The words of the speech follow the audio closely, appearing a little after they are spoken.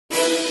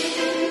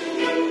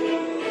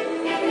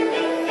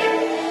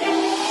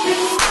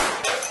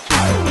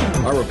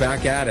All right, we're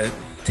back at it.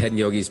 Ted and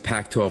Yogi's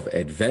Pac-12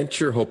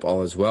 adventure. Hope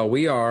all is well.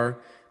 We are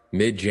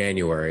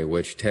mid-January,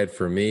 which, Ted,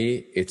 for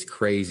me, it's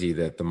crazy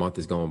that the month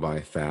is going by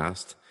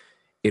fast.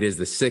 It is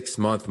the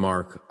 6-month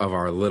mark of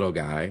our little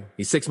guy.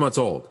 He's 6 months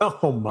old.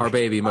 Oh, my. Our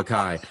baby,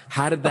 Makai.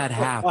 How did that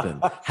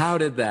happen? How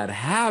did that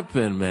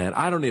happen, man?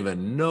 I don't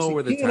even know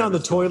where the time on the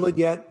toilet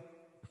yet?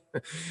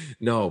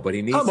 No, but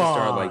he needs to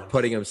start like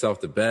putting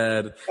himself to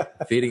bed,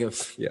 feeding him.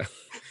 Yeah.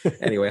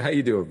 Anyway, how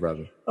you doing,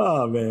 brother?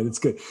 Oh man, it's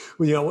good.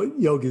 Well, you know,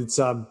 Yogi,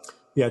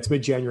 it's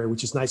mid-January,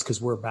 which is nice because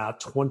we're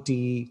about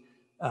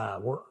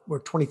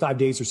 25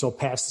 days or so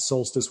past the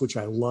solstice, which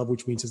I love,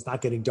 which means it's not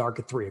getting dark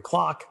at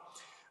 3:00.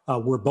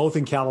 We're both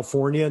in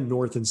California,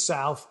 north and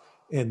south,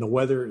 and the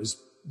weather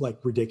is like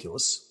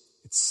ridiculous.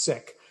 It's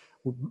sick.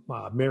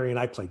 Mary and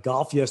I played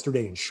golf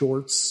yesterday in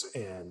shorts,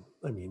 and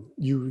I mean,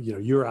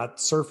 you're out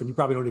surfing. You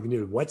probably don't even need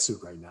a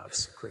wetsuit right now.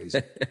 It's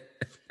crazy.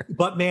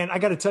 But man, I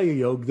got to tell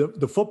you,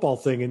 the football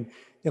thing,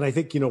 and I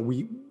think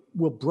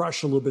we'll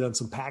brush a little bit on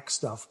some Pac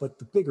stuff, but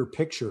the bigger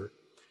picture,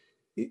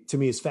 to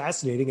me, is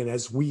fascinating. And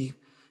as we,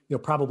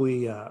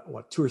 probably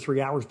 2 or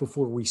 3 hours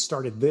before we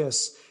started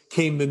this,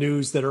 came the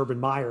news that Urban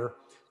Meyer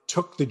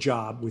took the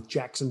job with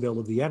Jacksonville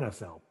of the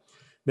NFL.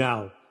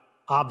 Now,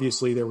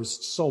 obviously, there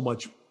was so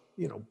much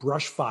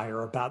brush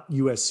fire about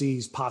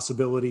USC's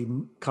possibility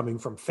coming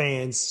from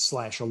fans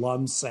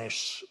 /alums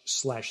 /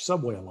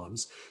 Subway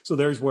alums. So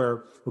there's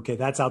where, okay,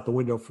 that's out the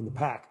window from the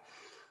Pac.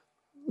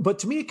 But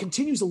to me, it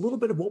continues a little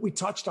bit of what we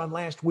touched on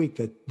last week,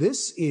 that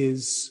this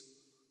is,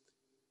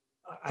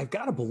 I've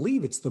got to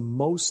believe it's the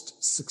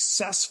most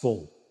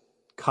successful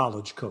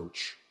college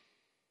coach.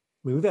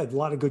 I mean, we've had a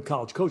lot of good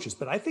college coaches,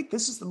 but I think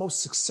this is the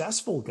most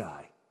successful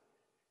guy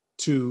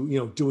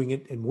to, doing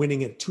it and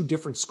winning at 2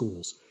 different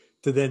schools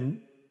to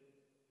then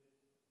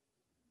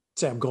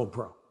say, I'm going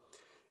pro.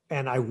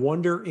 And I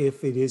wonder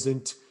if it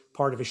isn't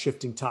part of a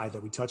shifting tide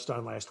that we touched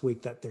on last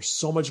week, that there's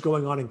so much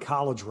going on in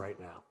college right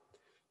now.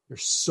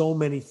 There's so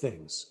many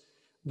things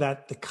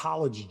that the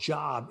college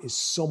job is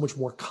so much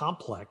more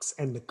complex,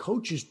 and the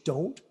coaches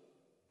don't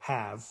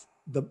have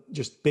the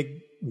just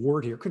big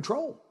word here,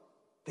 control.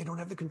 They don't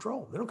have the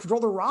control. They don't control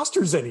their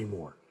rosters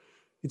anymore.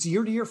 It's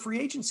year-to-year free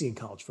agency in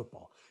college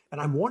football. And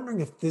I'm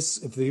wondering if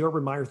the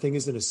Urban Meyer thing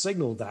isn't a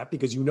signal of that,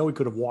 because he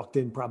could have walked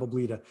in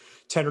probably to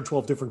 10 or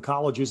 12 different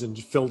colleges and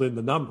filled in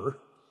the number,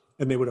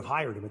 and they would have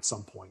hired him at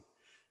some point.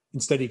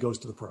 Instead, he goes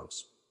to the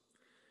pros.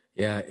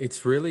 Yeah,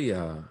 it's really,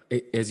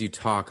 as you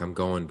talk, I'm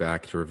going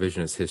back to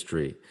revisionist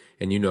history.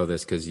 And you know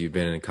this because you've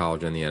been in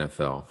college and the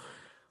NFL.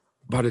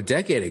 About a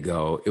decade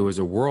ago, it was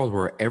a world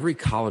where every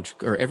college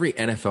or every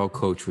NFL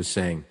coach was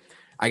saying,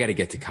 I got to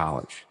get to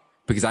college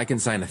because I can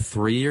sign a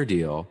 3-year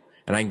deal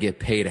and I can get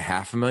paid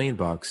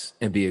 $500,000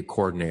 and be a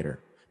coordinator,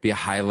 be a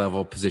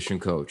high-level position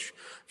coach,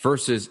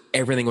 versus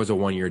everything was a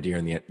 1-year deal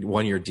in the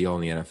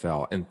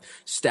NFL, and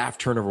staff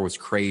turnover was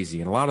crazy.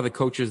 And a lot of the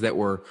coaches that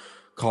were,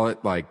 call it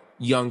like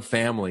young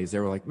families, they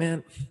were like,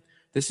 man,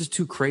 this is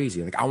too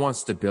crazy. Like, I want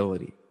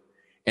stability.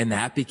 And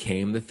that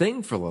became the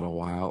thing for a little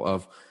while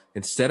of,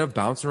 instead of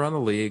bouncing around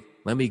the league,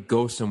 let me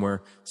go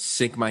somewhere,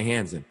 sink my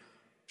hands in.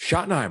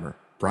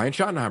 Brian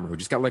Schottenheimer, who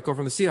just got let go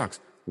from the Seahawks.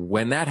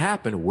 When that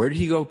happened, where did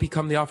he go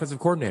become the offensive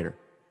coordinator?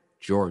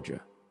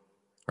 Georgia,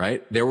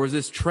 right? There was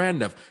this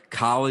trend of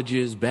college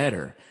is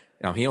better.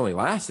 Now, he only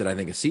lasted, I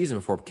think, a season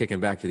before kicking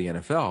back to the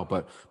NFL.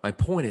 But my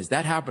point is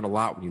that happened a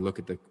lot when you look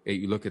at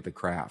the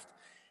craft.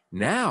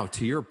 Now,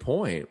 to your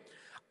point,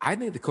 I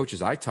think the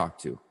coaches I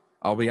talked to,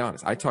 I'll be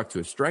honest, I talked to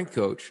a strength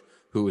coach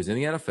who was in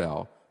the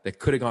NFL that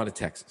could have gone to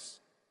Texas,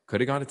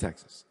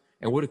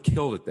 and would have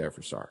killed it there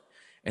for Sark.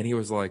 And he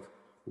was like,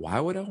 why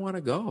would I want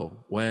to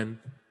go when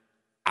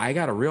I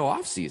got a real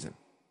off season,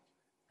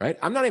 right?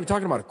 I'm not even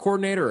talking about a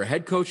coordinator or a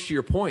head coach, to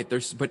your point.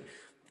 But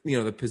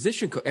the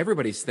position,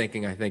 everybody's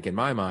thinking, I think in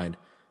my mind,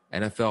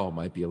 NFL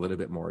might be a little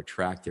bit more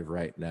attractive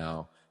right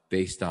now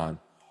based on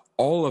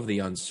all of the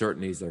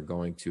uncertainties that are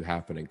going to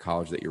happen in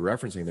college that you're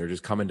referencing. They're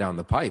just coming down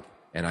the pipe.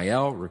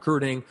 NIL,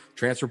 recruiting,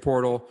 transfer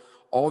portal,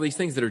 all these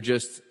things that are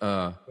just,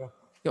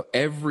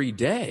 every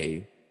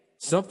day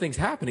something's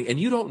happening, and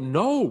you don't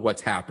know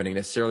what's happening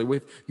necessarily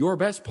with your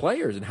best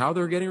players and how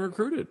they're getting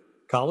recruited.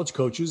 College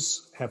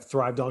coaches have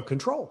thrived on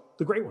control.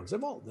 The great ones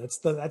have all. That's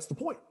the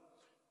point.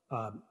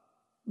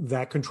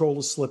 That control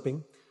is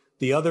slipping.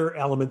 The other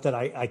element that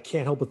I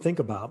can't help but think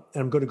about,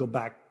 and I'm going to go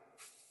back,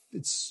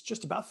 it's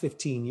just about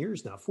 15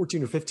 years now,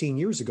 14 or 15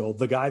 years ago,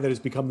 the guy that has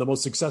become the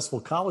most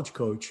successful college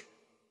coach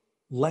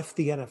left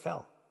the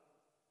NFL.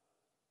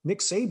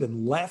 Nick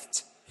Saban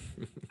left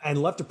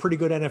and left a pretty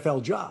good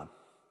NFL job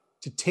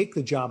to take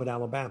the job at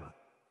Alabama.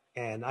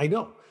 And I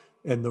know.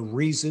 And the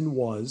reason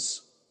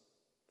was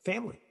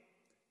family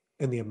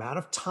and the amount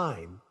of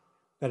time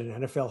that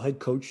an NFL head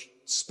coach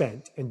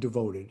spent and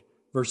devoted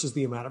versus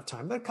the amount of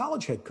time that a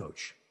college head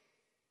coach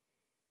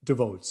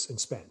devotes and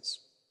spends.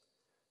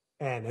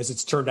 And as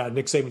it's turned out,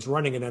 Nick Saban's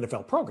running an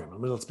NFL program. I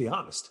mean, let's be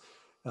honest.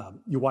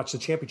 You watch the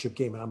championship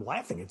game and I'm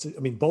laughing.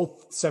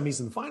 Both semis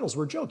and finals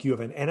were a joke. You have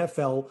an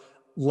NFL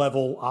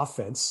level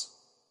offense,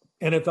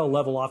 NFL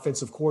level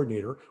offensive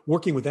coordinator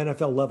working with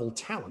NFL level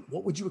talent.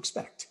 What would you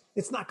expect?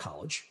 It's not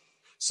college.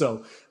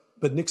 So,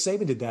 but Nick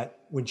Saban did that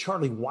when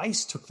Charlie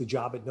Weiss took the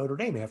job at Notre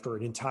Dame after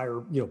an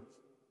entire,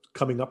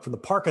 coming up from the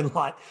parking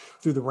lot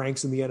through the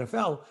ranks in the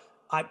NFL.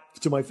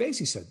 To my face,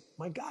 he said,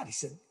 my God, he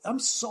said, I'm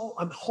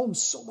home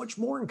so much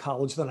more in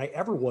college than I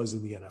ever was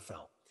in the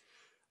NFL.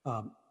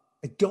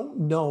 I don't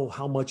know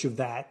how much of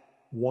that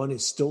one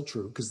is still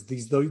true because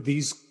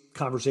these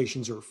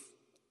conversations are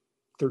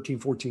 13,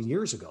 14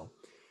 years ago.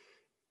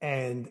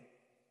 And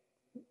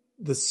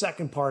the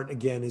second part,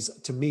 again, is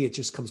to me, it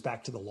just comes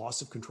back to the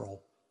loss of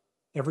control.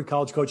 Every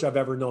college coach I've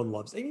ever known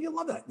loves it. You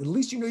love that. At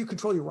least you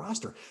control your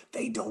roster.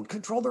 They don't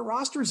control their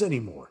rosters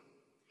anymore.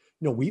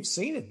 We've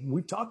seen it.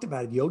 We've talked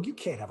about it. Yogi, you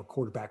can't have a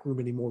quarterback room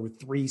anymore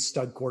with 3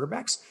 stud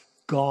quarterbacks.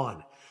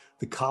 Gone.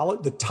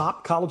 The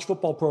top college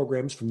football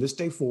programs from this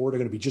day forward are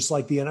going to be just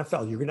like the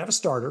NFL. You're going to have a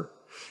starter,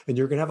 and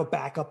you're going to have a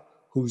backup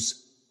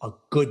who's a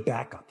good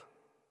backup,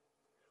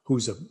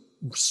 who's a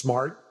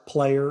smart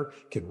player,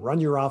 can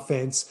run your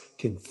offense,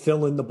 can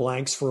fill in the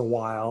blanks for a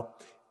while,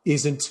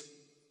 isn't,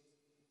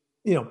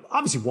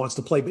 obviously wants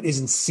to play, but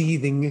isn't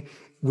seething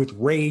with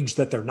rage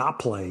that they're not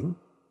playing.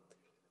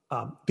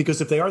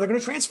 Because if they are, they're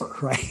going to transfer,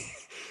 right?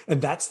 And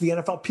that's the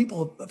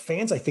NFL.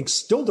 Fans, I think,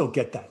 still don't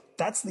get that.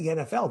 That's the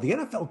NFL. The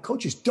NFL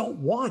coaches don't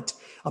want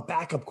a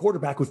backup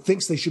quarterback who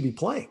thinks they should be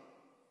playing.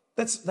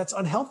 That's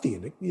unhealthy.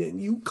 And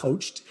you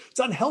coached. It's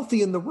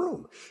unhealthy in the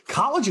room.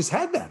 College has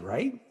had that,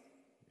 right?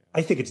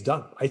 I think it's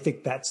done. I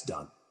think that's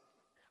done.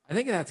 I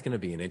think that's going to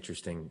be an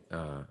interesting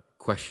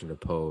question to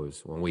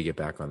pose when we get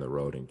back on the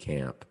road in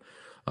camp,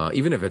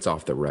 even if it's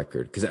off the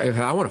record, because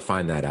I want to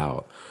find that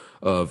out.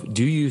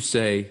 Do you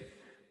say,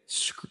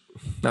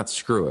 not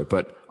screw it,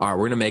 but all right,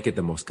 we're going to make it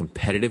the most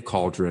competitive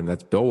cauldron.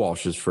 That's Bill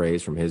Walsh's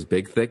phrase from his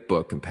big, thick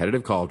book,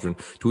 Competitive Cauldron.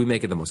 Do we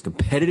make it the most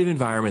competitive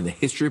environment in the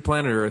history of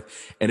planet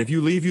Earth? And if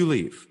you leave, you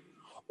leave.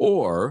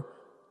 Or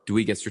do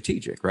we get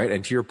strategic, right?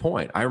 And to your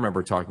point, I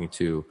remember talking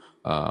to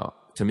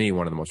me,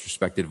 one of the most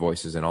respected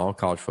voices in all of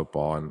college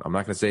football. And I'm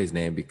not going to say his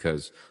name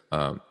because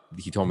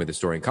he told me the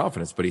story in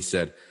confidence, but he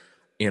said,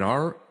 in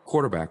our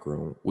quarterback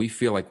room, we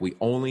feel like we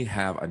only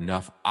have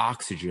enough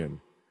oxygen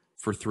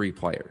for 3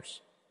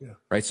 players. Yeah.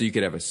 Right. So you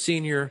could have a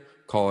senior,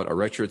 call it a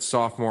redshirt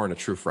sophomore, and a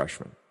true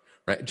freshman,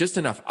 right? Just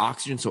enough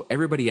oxygen so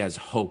everybody has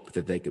hope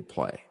that they could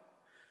play.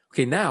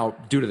 Okay. Now,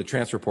 due to the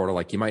transfer portal,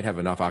 like you might have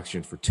enough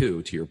oxygen for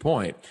 2, to your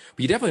point,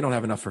 but you definitely don't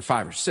have enough for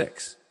 5 or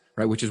 6,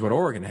 right? Which is what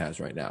Oregon has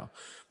right now.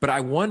 But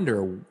I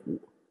wonder,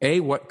 A,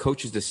 what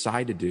coaches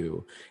decide to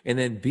do, and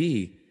then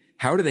B,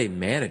 how do they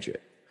manage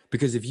it?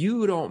 Because if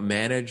you don't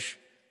manage,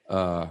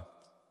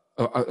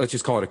 let's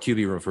just call it a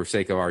QB room for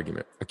sake of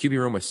argument, a QB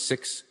room with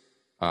 6,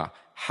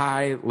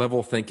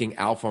 high-level thinking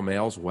alpha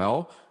males,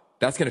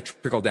 that's going to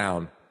trickle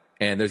down,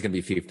 and there's going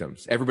to be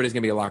fiefdoms. Everybody's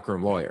going to be a locker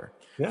room lawyer.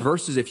 Yeah.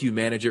 Versus if you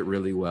manage it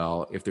really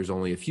well, if there's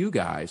only a few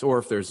guys, or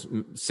if there's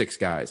 6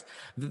 guys.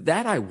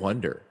 That I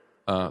wonder.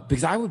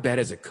 Because I would bet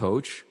as a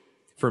coach,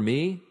 for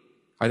me,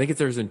 I think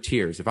there's in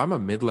tiers. If I'm a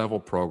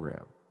mid-level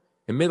program,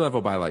 and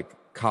mid-level by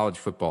like college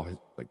football,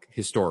 like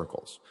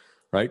historicals,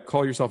 right?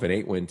 Call yourself an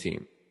 8-win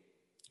team.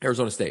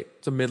 Arizona State,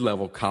 it's a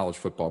mid-level college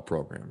football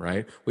program,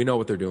 right? We know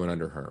what they're doing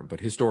under Herm, but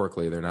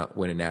historically, they're not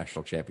winning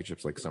national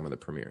championships like some of the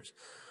premiers.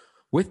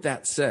 With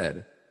that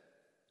said,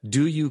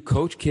 do you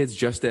coach kids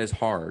just as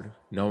hard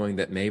knowing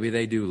that maybe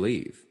they do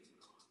leave?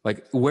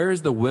 Like,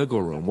 where's the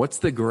wiggle room? What's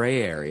the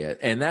gray area?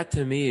 And that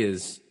to me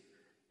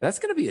that's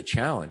going to be a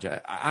challenge.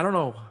 I don't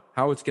know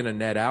how it's going to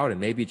net out, and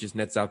maybe it just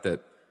nets out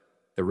that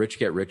the rich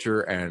get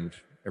richer and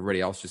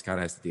everybody else just kind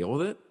of has to deal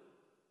with it.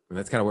 And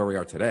that's kind of where we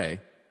are today.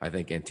 I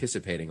think,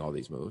 anticipating all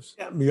these moves.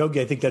 Yeah,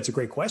 Yogi, I think that's a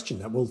great question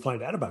that we'll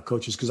find out about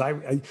coaches. Because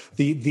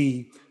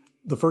the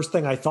first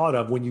thing I thought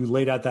of when you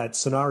laid out that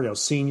scenario,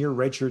 senior,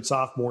 redshirt,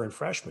 sophomore, and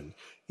freshman,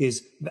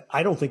 is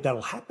I don't think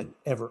that'll happen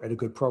ever at a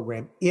good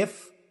program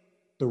if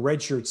the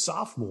redshirt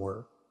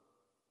sophomore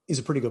is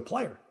a pretty good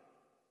player.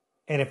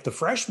 And if the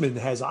freshman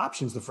has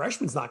options, the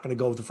freshman's not going to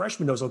go. If the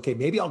freshman knows, okay,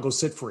 maybe I'll go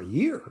sit for a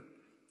year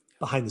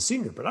behind the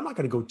senior, but I'm not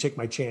going to go take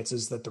my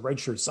chances that the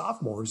redshirt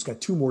sophomore who's got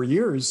 2 more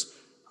years,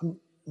 I'm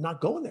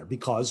not going there,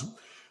 because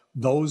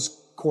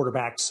those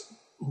quarterbacks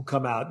who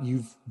come out,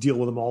 you deal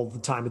with them all the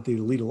time at the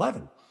Elite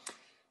 11.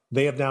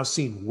 They have now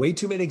seen way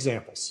too many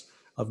examples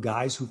of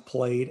guys who've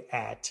played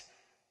at,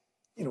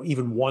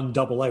 even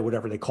 1AA,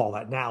 whatever they call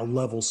that now,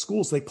 level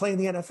schools. They play in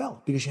the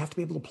NFL because you have to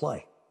be able to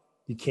play.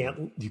 You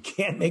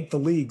can't make the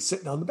league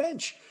sitting on the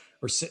bench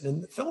or sitting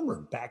in the film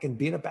room back and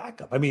being a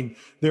backup. I mean,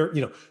 there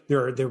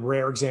are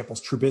rare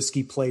examples.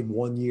 Trubisky played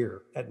 1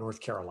 year at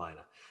North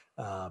Carolina.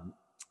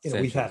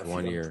 We've had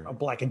 1 year.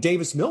 Black, and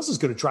Davis Mills is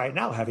going to try it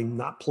now, having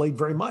not played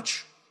very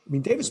much. I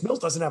mean, Davis Mills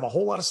doesn't have a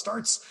whole lot of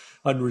starts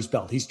under his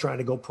belt. He's trying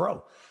to go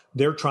pro.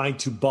 They're trying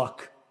to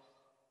buck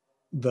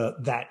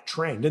that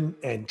trend,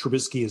 and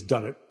Trubisky has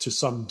done it to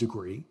some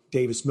degree.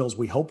 Davis Mills,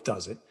 we hope,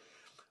 does it.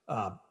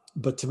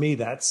 But to me,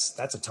 that's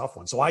a tough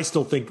one. So I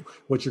still think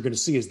what you're going to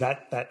see is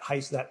that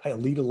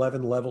Elite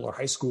 11 level or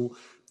high school,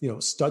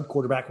 stud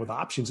quarterback with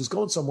options is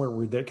going somewhere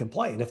where they can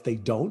play. And if they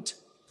don't,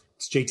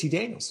 It's JT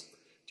Daniels.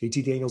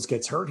 JT Daniels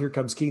gets hurt. Here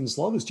comes Keaton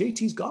Slovis.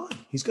 JT's gone.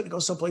 He's going to go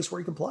someplace where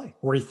he can play,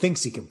 where he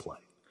thinks he can play.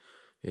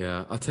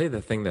 Yeah, I'll tell you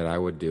the thing that I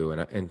would do,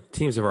 and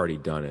teams have already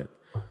done it,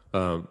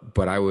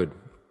 but I would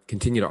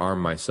continue to arm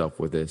myself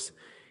with this,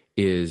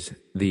 is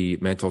the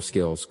mental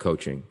skills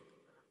coaching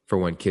for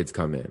when kids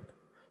come in.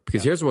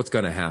 Because here's what's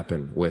going to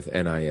happen with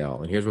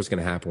NIL, and here's what's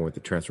going to happen with the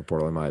transfer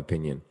portal, in my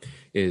opinion,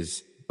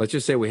 is let's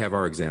just say we have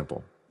our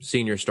example,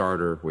 senior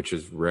starter, which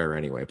is rare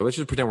anyway, but let's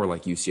just pretend we're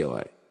like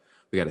UCLA.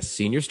 We got a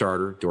senior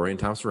starter, Dorian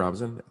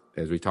Thompson-Robinson,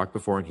 as we talked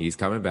before, and he's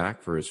coming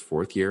back for his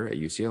 4th year at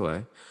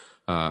UCLA.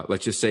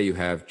 Let's just say you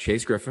have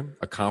Chase Griffin,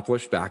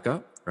 accomplished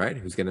backup, right,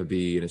 who's going to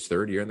be in his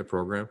 3rd year in the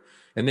program.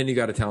 And then you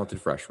got a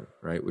talented freshman,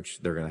 right,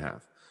 which they're going to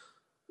have.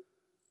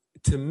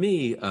 To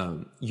me,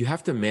 you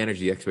have to manage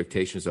the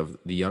expectations of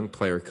the young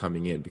player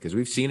coming in, because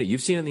we've seen it.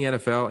 You've seen it in the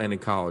NFL and in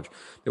college.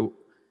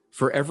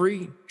 For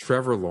every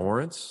Trevor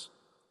Lawrence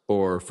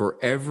or for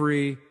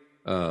every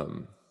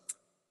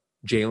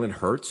Jalen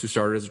Hurts, who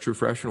started as a true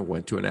freshman,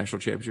 went to a national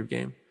championship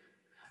game,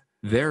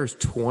 there's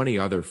 20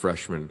 other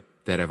freshmen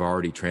that have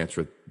already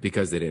transferred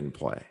because they didn't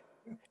play.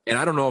 And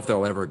I don't know if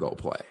they'll ever go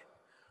play.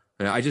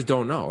 I just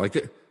don't know.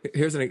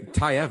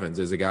 Ty Evans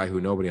is a guy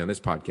who nobody on this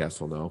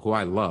podcast will know, who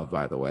I love,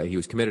 by the way. He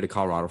was committed to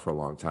Colorado for a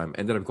long time,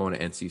 ended up going to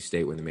NC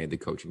State when they made the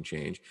coaching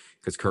change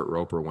because Kurt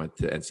Roper went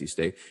to NC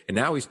State. And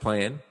now he's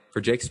playing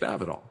for Jake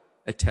Spavital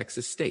at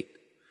Texas State,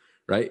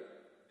 right?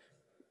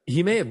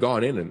 He may have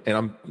gone in, and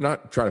I'm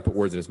not trying to put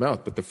words in his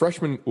mouth, but the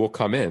freshmen will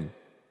come in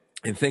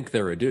and think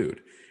they're a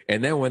dude.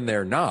 And then when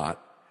they're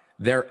not,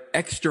 their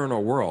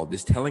external world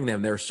is telling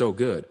them they're so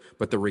good,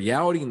 but the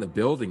reality in the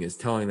building is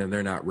telling them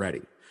they're not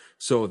ready.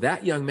 So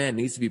that young man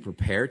needs to be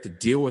prepared to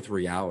deal with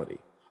reality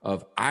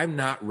of, I'm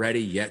not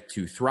ready yet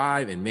to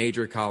thrive in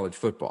major college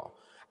football.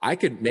 I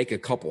could make a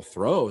couple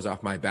throws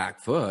off my back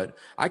foot.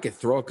 I could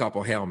throw a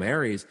couple Hail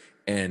Marys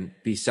and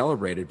be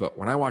celebrated. But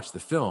when I watch the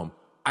film,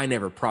 I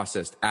never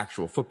processed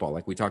actual football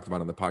like we talked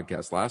about on the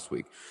podcast last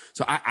week.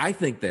 So I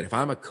think that if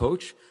I'm a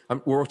coach,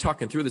 we're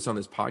talking through this on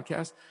this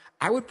podcast,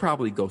 I would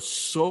probably go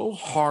so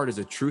hard as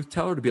a truth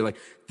teller to be like,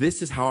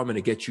 this is how I'm going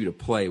to get you to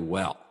play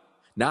well,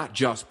 not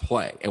just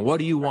play. And what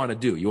do you want to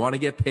do? You want to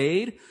get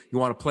paid? You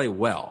want to play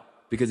well?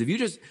 Because if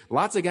you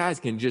lots of guys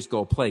can just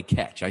go play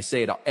catch. I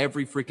say it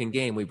every freaking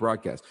game we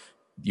broadcast.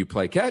 You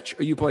play catch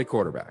or you play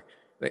quarterback.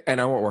 And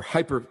we're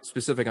hyper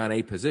specific on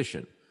a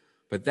position.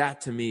 But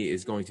that, to me,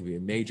 is going to be a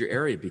major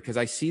area because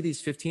I see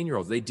these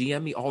 15-year-olds. They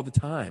DM me all the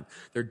time.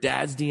 Their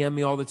dads DM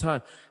me all the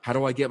time. How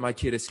do I get my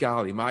kid a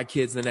Scally? My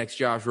kid's the next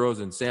Josh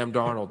Rosen, Sam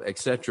Darnold,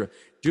 etc.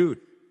 Dude,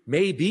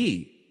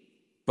 maybe,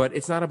 but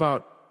it's not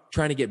about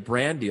trying to get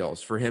brand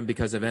deals for him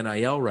because of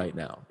NIL right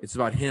now. It's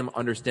about him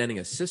understanding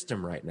a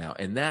system right now.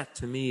 And that,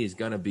 to me, is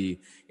going to be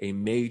a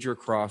major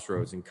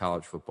crossroads in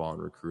college football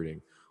and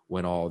recruiting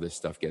when all this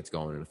stuff gets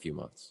going in a few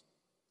months.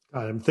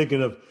 I'm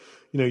thinking of,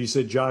 you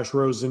said Josh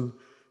Rosen,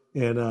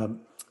 and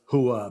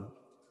who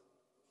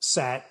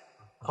sat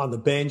on the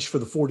bench for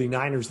the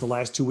 49ers the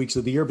last 2 weeks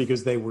of the year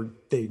because they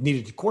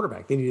needed a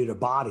quarterback. They needed a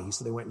body.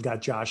 So they went and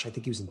got Josh. I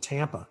think he was in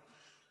Tampa.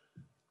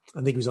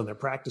 I think he was on their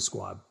practice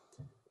squad.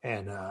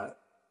 And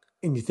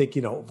you think,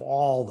 of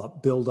all the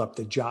buildup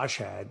that Josh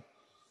had,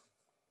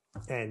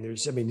 and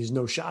there's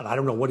no shot. I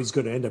don't know what he's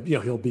going to end up.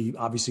 He'll be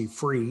obviously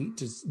free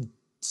to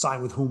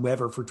sign with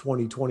whomever for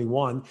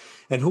 2021.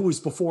 And who was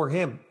before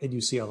him at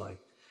UCLA?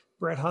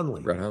 Brett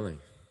Hundley.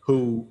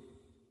 Who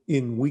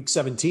in week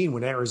 17,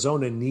 when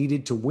Arizona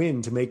needed to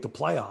win to make the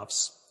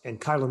playoffs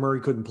and Kyler Murray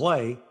couldn't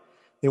play,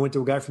 they went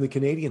to a guy from the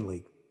Canadian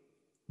League,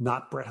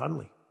 not Brett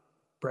Hundley.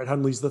 Brett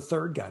Hundley's the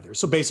 3rd guy there.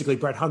 So basically,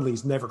 Brett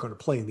Hundley's never going to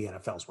play in the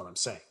NFL is what I'm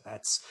saying.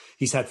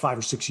 He's had 5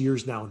 or 6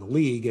 years now in the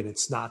league, and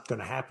it's not going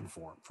to happen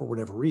for him for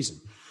whatever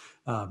reason.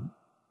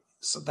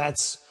 So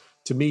that's,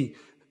 to me,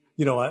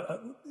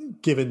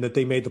 given that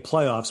they made the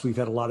playoffs, we've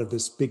had a lot of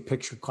this big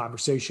picture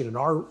conversation in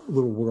our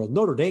little world.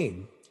 Notre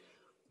Dame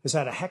has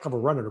had a heck of a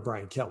run under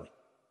Brian Kelly.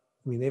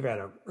 They've had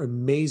an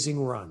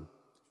amazing run,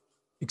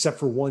 except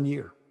for 1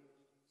 year.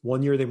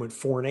 1 year they went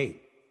 4-8.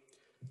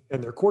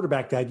 And their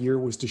quarterback that year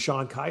was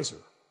Deshaun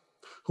Kaiser,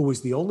 who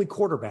was the only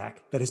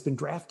quarterback that has been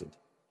drafted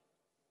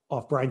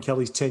off Brian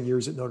Kelly's 10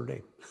 years at Notre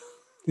Dame.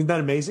 Isn't that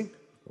amazing?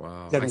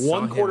 Wow. He had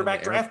one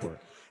quarterback drafted.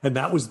 And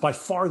that was by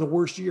far the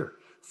worst year,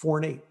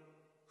 4-8.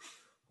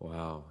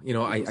 Wow.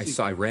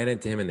 I ran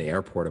into him in the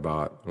airport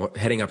about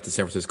heading up to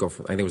San Francisco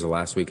I think it was the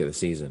last week of the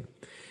season.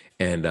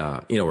 And,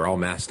 we're all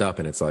masked up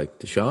and it's like,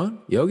 Deshaun,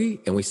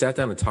 Yogi? And we sat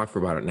down and talked for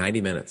about 90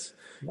 minutes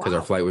because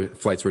our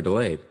flights were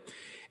delayed.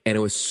 And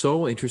it was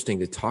so interesting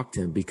to talk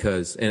to him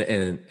because,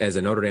 and as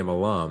a Notre Dame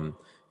alum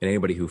and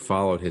anybody who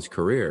followed his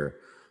career,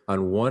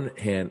 on one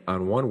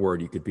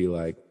word, you could be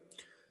like,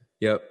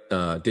 yep,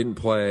 didn't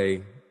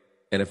play,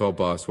 NFL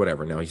bust,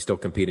 whatever. Now he's still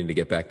competing to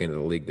get back into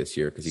the league this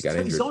year because he got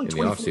injured in the offseason.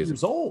 He's only 24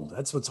 years old.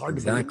 That's what's hard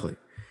to believe. Exactly.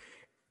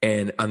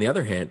 And on the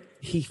other hand,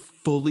 he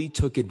fully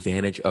took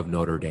advantage of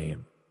Notre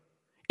Dame.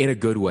 In a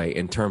good way,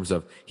 in terms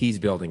of he's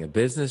building a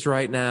business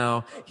right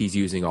now. He's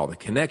using all the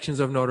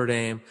connections of Notre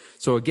Dame.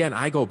 So again,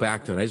 I go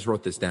back to, and I just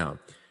wrote this down,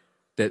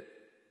 that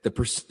the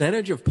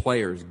percentage of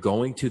players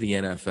going to the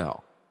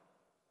NFL,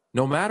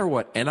 no matter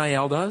what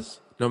NIL does,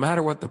 no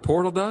matter what the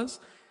portal does,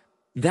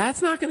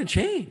 that's not going to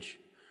change.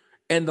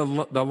 And the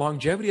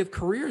longevity of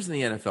careers in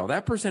the NFL,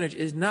 that percentage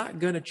is not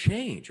going to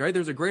change, right?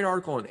 There's a great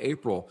article in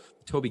April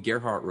Toby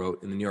Gerhart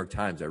wrote in the New York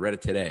Times. I read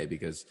it today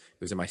because it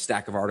was in my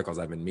stack of articles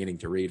I've been meaning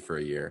to read for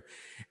a year.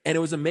 And it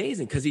was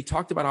amazing because he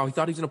talked about how he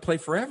thought he was going to play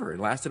forever. It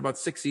lasted about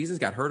 6 seasons,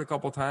 got hurt a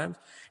couple of times,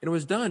 and it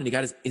was done. And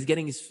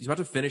he's about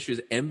to finish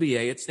his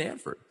MBA at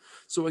Stanford.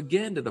 So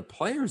again, to the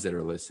players that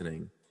are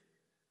listening,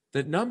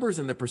 the numbers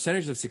and the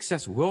percentage of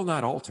success will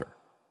not alter.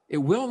 It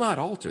will not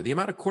alter. The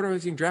amount of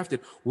quarterbacks being drafted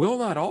will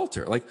not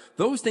alter. Like,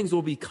 those things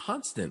will be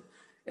constant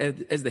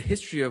as the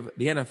history of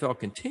the NFL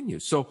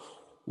continues. So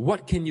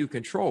what can you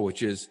control?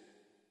 Which is,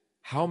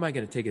 how am I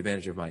going to take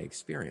advantage of my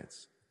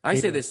experience? I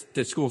say this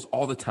to schools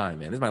all the time,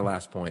 man. This is my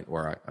last point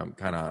where I'm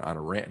kind of on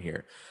a rant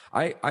here.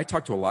 I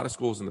talk to a lot of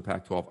schools in the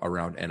Pac-12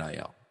 around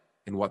NIL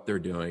and what they're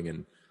doing,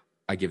 and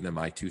I give them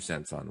my 2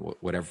 cents on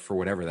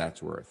whatever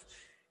that's worth.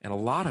 And a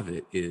lot of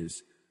it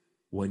is,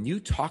 when you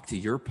talk to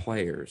your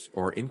players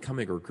or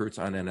incoming recruits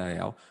on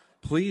NIL,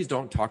 please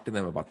don't talk to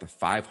them about the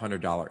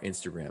 $500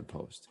 Instagram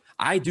post.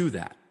 I do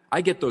that.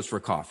 I get those for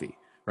coffee,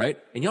 right?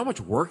 And you know how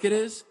much work it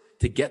is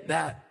to get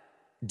that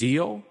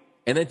deal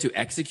and then to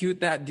execute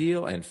that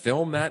deal and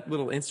film that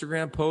little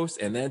Instagram post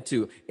and then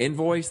to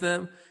invoice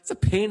them? It's a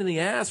pain in the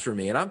ass for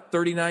me, and I'm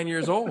 39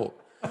 years old,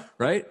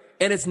 right?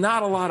 And it's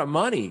not a lot of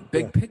money,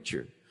 big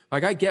picture.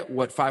 Like, I get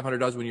what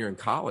 $500 does when you're in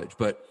college,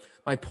 but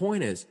my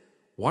point is,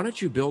 why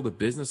don't you build a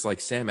business like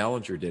Sam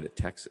Ellinger did at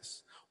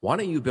Texas? Why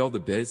don't you build a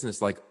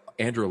business like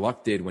Andrew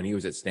Luck did when he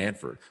was at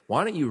Stanford?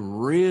 Why don't you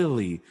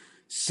really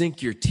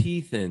sink your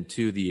teeth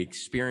into the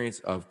experience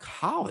of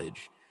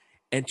college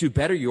and to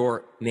better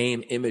your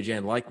name, image,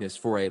 and likeness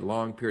for a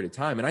long period of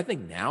time? And I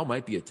think now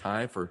might be a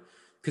time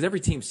because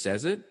every team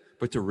says it,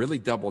 but to really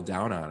double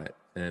down on it.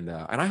 And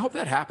I hope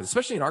that happens,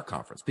 especially in our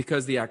conference,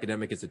 because the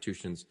academic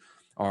institutions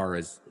are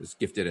as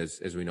gifted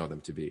as we know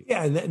them to be.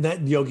 Yeah, and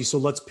that, Yogi, so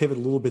let's pivot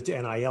a little bit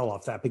to NIL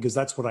off that, because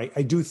that's what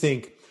I do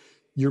think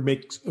you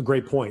make a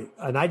great point.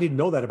 And I didn't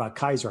know that about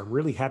Kaiser. I'm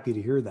really happy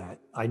to hear that.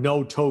 I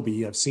know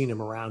Toby, I've seen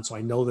him around, so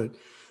I know that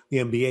the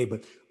NBA,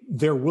 but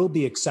there will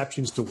be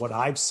exceptions to what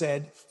I've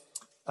said.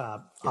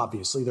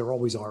 Obviously, there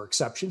always are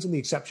exceptions, and the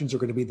exceptions are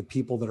going to be the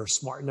people that are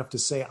smart enough to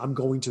say, I'm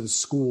going to the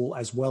school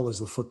as well as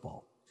the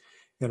football,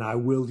 and I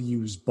will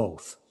use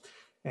both.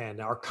 And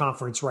our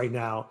conference right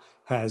now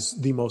has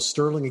the most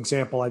sterling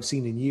example I've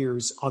seen in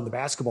years on the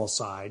basketball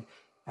side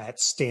at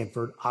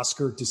Stanford,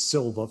 Oscar de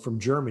Silva from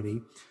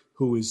Germany,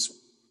 who is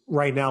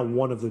right now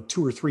one of the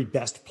 2 or 3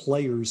 best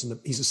players.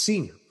 He's a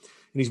senior,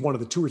 and he's one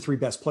of the 2 or 3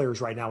 best players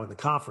right now in the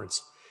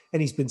conference.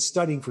 And he's been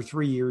studying for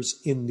 3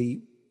 years in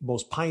the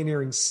most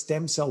pioneering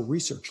stem cell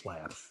research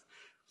lab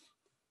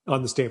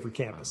on the Stanford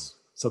campus.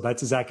 So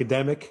that's his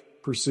academic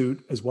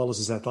pursuit as well as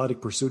his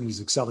athletic pursuit, and he's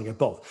excelling at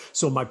both.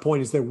 So my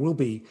point is, there will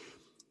be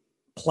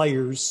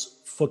players,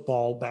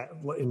 football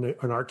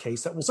in our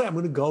case, that will say, I'm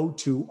going to go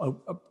to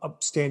a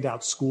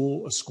standout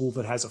school, a school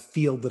that has a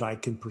field that I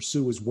can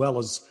pursue as well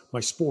as my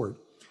sport.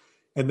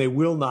 And they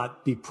will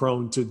not be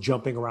prone to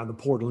jumping around the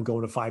portal and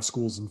going to 5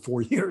 schools in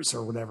 4 years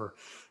or whatever.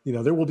 You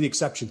know, there will be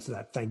exceptions to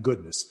that, thank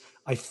goodness.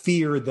 I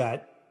fear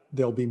that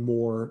there'll be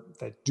more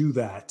that do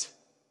that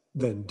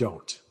than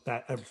don't.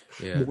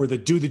 More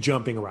that do the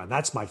jumping around.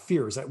 That's my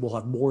fear, is that we'll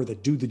have more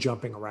that do the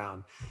jumping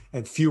around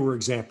and fewer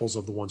examples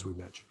of the ones we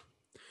mentioned.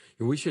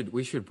 We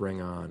should bring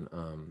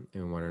on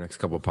in one of our next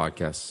couple of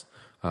podcasts,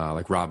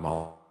 like Rob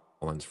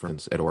Mullins,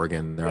 friends at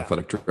Oregon, their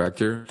athletic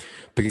director,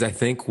 because I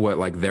think what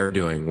like they're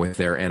doing with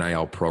their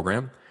NIL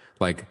program,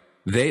 like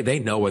they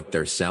know what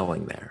they're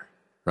selling there,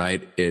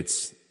 right?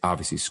 It's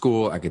obviously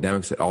school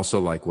academics, and also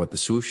like what the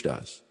swoosh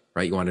does,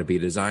 right? You want to be a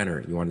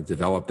designer, you want to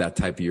develop that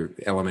type of your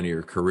element of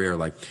your career.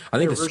 Like I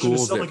think the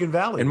schools, Silicon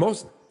Valley, and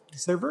most.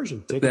 It's their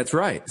version. That's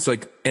right. It's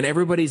like, and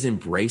everybody's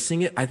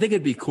embracing it. I think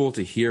it'd be cool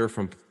to hear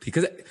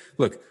because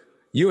look,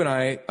 you and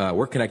I,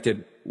 we're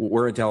connected,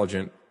 we're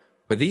intelligent,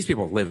 but these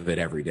people live it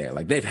every day.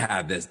 Like they've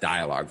had this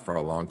dialogue for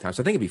a long time.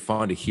 So I think it'd be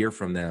fun to hear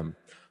from them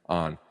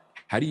on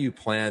how do you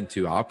plan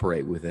to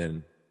operate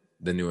within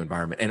the new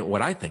environment. And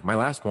what I think, my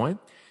last point,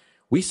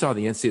 we saw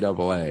the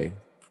NCAA,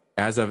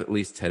 as of at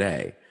least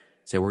today,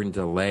 say we're going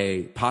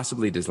to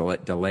possibly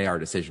delay our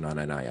decision on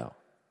NIL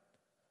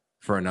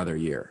for another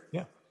year.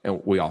 Yeah. And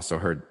we also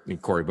heard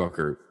Cory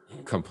Booker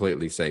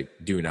completely say,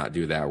 do not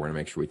do that. We're going to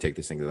make sure we take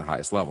this thing to the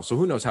highest level. So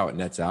who knows how it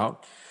nets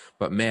out.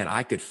 But, man,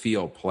 I could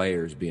feel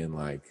players being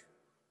like,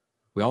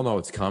 we all know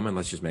it's coming.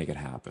 Let's just make it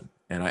happen.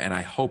 And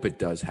I hope it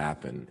does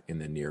happen in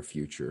the near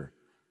future.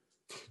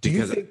 Do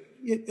you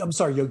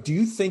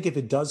think if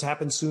it does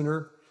happen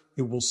sooner,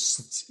 it will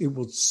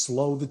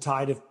slow the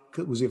tide of,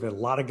 because we've had a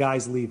lot of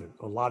guys leaving.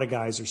 A lot of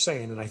guys are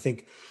saying, and I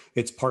think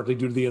it's partly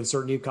due to the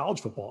uncertainty of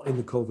college football in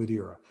the COVID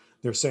era.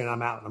 They're saying,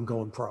 I'm out, I'm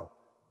going pro.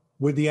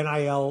 Would the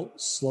NIL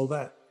slow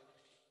that?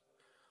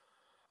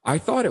 I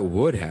thought it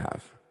would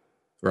have.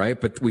 right?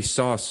 But we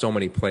saw so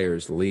many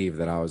players leave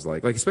that I was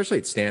like, especially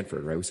at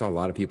Stanford, right? We saw a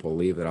lot of people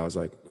leave that I was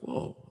like,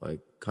 whoa, like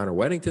Connor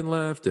Weddington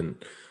left, and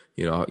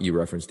you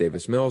referenced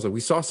Davis Mills. Like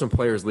we saw some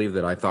players leave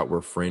that I thought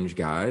were fringe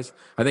guys.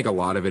 I think a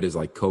lot of it is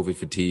like COVID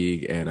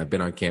fatigue, and I've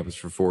been on campus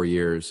for 4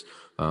 years.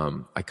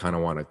 I kind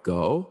of want to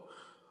go.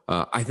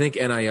 I think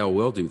NIL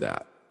will do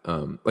that.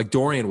 Like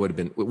Dorian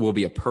will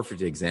be a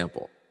perfect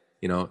example.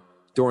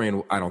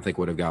 Dorian, I don't think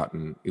would have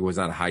gotten, he was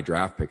not a high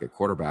draft pick at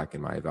quarterback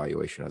in my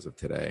evaluation as of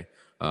today.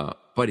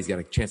 But he's got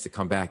a chance to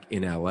come back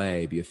in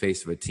LA, be a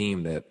face of a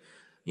team that,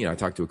 I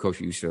talked to a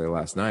coach at UCLA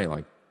last night,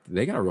 like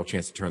they got a real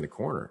chance to turn the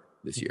corner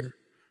this year.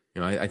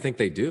 I think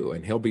they do,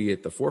 and he'll be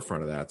at the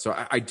forefront of that. So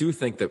I do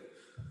think that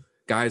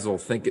guys will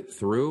think it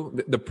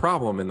through. The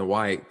problem and the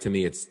why, to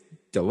me, it's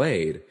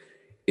delayed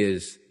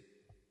is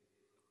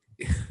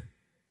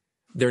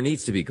there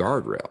needs to be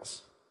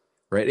guardrails,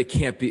 right? It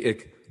can't be,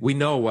 we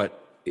know what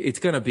it's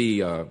going to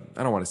be. I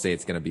don't want to say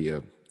it's going to be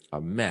a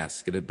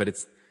mess,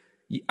 but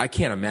I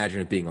can't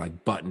imagine it being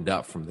like buttoned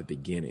up from the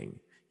beginning.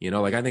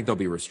 I think there'll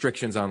be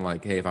restrictions on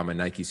like, hey, if I'm a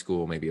Nike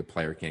school, maybe a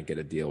player can't get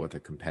a deal with a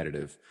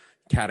competitive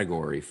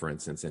category, for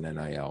instance, in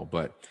NIL,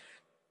 but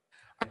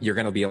you're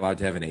going to be allowed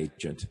to have an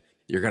agent.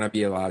 You're going to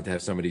be allowed to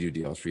have somebody do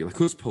deals for you. Like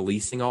who's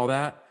policing all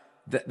that?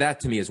 That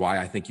to me is why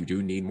I think you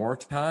do need more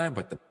time,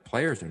 but the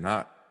players they're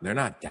not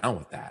down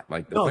with that.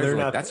 Like the players are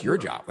like, that's your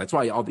job. That's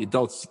why all the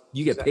adults,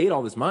 you get paid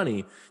all this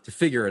money to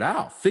figure it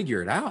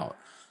out.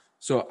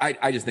 So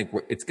I just think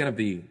it's going to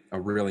be a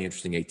really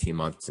interesting 18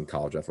 months in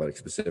college athletics,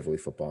 specifically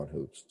football and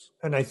hoops.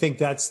 And I think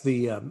that's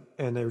and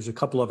there's a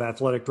couple of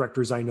athletic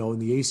directors I know in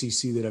the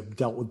ACC that have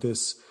dealt with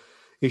this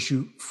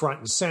issue front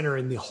and center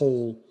in the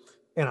whole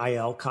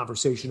NIL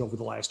conversation over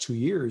the last 2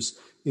 years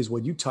is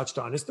what you touched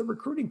on is the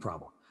recruiting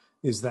problem.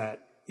 Is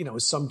that,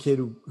 some kid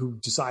who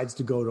decides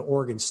to go to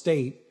Oregon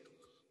State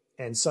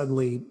and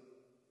suddenly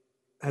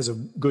has a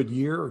good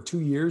year or 2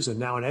 years and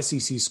now an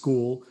SEC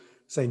school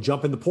saying,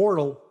 jump in the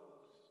portal,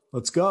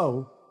 let's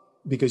go,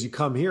 because you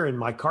come here and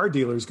my car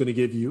dealer is going to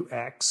give you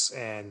X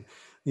and,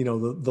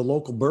 the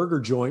local burger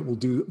joint will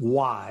do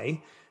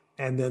Y.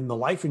 And then the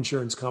life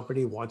insurance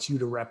company wants you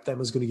to rep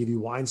them, is going to give you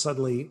Y, and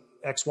suddenly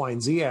X, Y,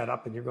 and Z add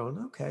up and you're going,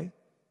 okay. I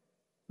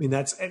mean,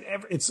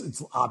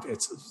 it's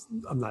obvious.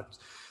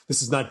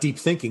 This is not deep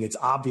thinking. It's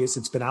obvious.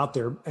 It's been out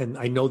there. And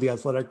I know the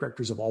athletic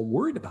directors have all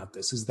worried about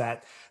this, is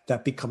that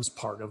becomes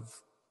part of,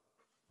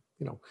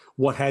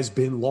 what has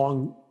been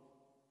long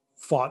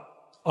fought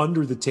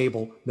under the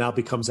table now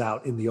becomes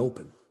out in the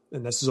open.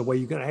 And this is a way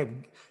you're going to have,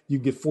 you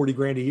get 40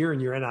 grand a year in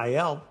your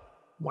NIL.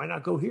 Why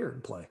not go here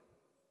and play?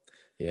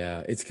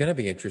 Yeah, it's going to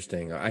be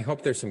interesting. I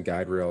hope there's some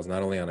guide rails,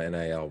 not only on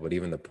NIL, but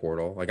even the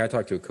portal. Like I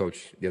talked to a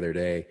coach the other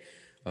day,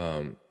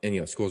 and,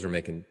 schools are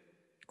making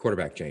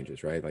quarterback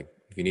changes, right? Like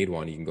if you need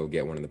one, you can go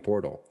get one in the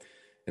portal.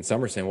 And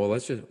some are saying, well,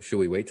 should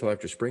we wait till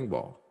after spring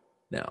ball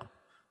now?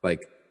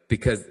 Like,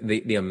 because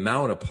the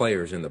amount of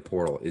players in the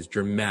portal is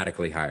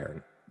dramatically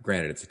higher.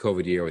 Granted, it's a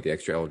COVID year with the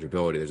extra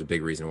eligibility. There's a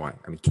big reason why.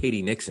 I mean,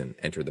 Katie Nixon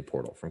entered the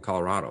portal from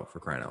Colorado, for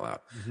crying out loud.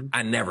 Mm-hmm.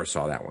 I never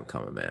saw that one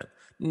coming, man.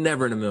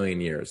 Never in a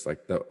million years.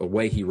 Like the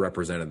way he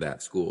represented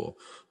that school.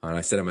 And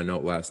I sent him a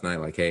note last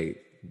night, like, hey,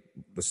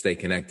 let's stay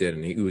connected.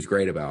 And he was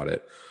great about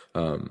it.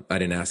 I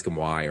didn't ask him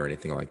why or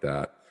anything like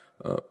that.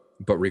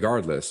 But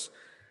regardless,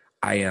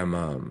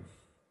 I'm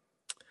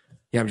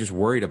just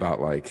worried about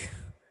like,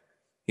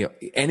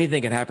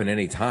 anything can happen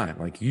anytime.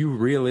 Like you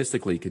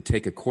realistically could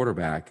take a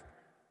quarterback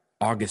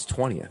August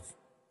 20th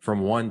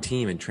from one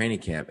team in training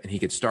camp and he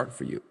could start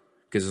for you.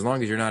 Because as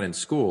long as you're not in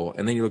school,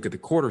 and then you look at the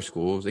quarter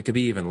schools, it could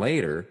be even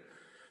later.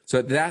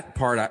 So that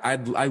part,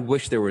 I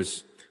wish there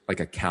was like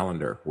a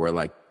calendar where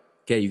like,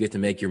 okay, you get to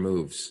make your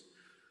moves,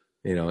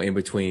 in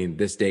between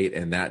this date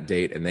and that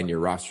date, and then your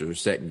rosters are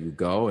set and you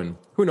go, and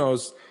who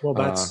knows? Well,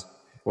 that's,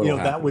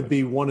 that would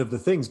be one of the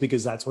things,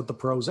 because that's what the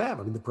pros have.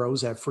 I mean, the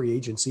pros have free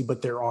agency,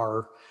 but there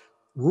are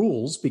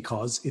rules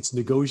because it's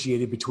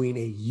negotiated between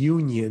a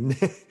union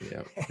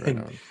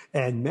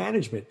and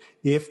management.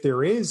 If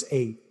there is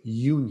a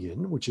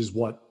union, which is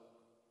what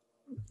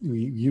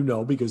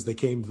because they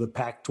came to the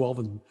Pac-12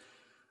 and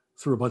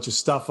threw a bunch of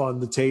stuff on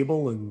the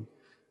table, and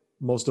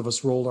most of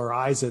us rolled our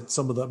eyes at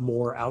some of the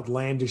more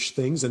outlandish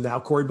things. And now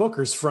Cory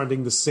Booker's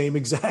fronting the same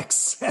exact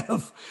set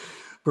of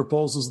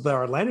proposals that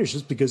are outlandish,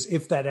 because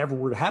if that ever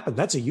were to happen,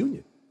 that's a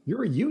union.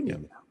 You're a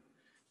union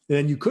now.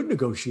 And you could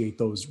negotiate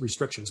those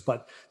restrictions.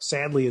 But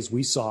sadly, as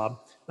we saw,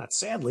 not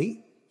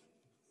sadly,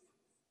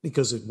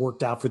 because it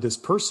worked out for this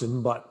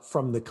person, but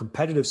from the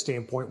competitive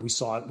standpoint, we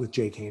saw it with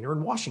Jake Haener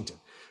in Washington,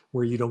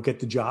 where you don't get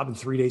the job, and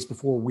 3 days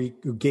before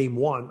game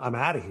one, I'm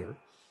out of here.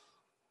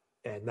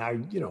 And now,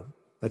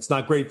 that's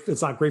not great.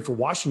 It's not great for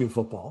Washington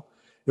football.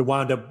 It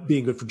wound up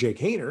being good for Jake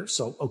Haener.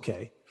 So,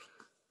 okay.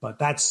 But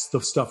that's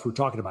the stuff we're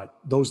talking about.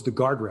 Those are the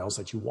guardrails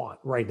that you want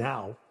right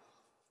now.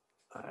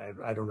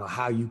 I don't know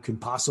how you can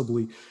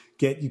possibly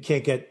you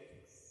can't get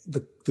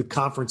the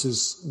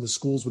conferences and the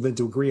schools within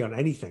to agree on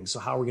anything. So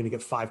how are we going to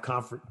get 5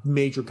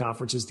 major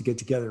conferences to get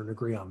together and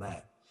agree on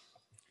that?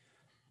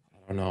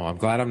 I don't know. I'm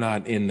glad I'm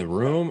not in the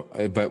room,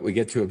 but we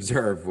get to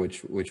observe,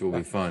 which will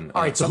be fun.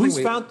 All right. So who's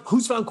found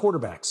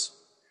quarterbacks?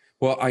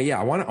 Well, yeah,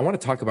 I want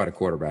to talk about a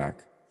quarterback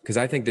because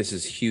I think this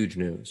is huge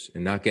news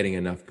and not getting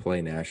enough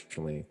play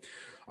nationally.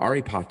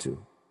 Ari Patu,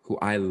 who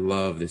I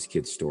love this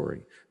kid's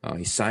story.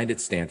 He signed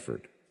at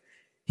Stanford.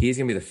 He's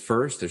going to be the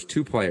first. There's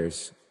 2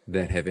 players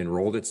that have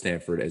enrolled at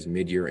Stanford as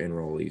mid-year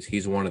enrollees.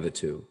 He's one of the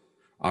 2.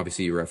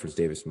 Obviously, you referenced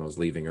Davis Mills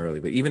leaving early,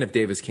 but even if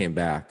Davis came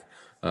back,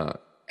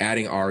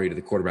 adding Ari to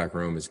the quarterback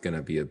room is going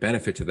to be a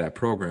benefit to that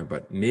program.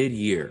 But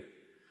mid-year,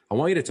 I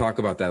want you to talk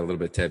about that a little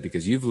bit, Ted,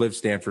 because you've lived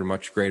Stanford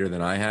much greater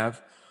than I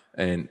have,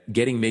 and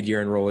getting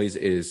mid-year enrollees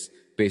is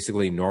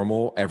basically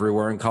normal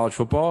everywhere in college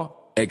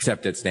football,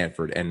 except at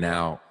Stanford, and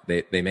now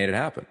they made it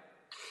happen.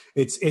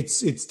 It's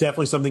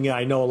definitely something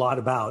I know a lot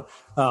about.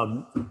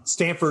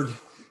 Stanford,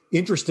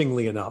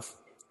 interestingly enough,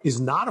 is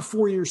not a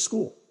 4-year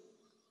school.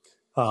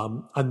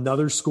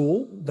 Another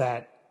school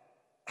that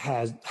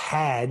has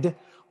had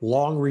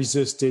long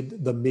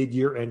resisted the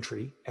mid-year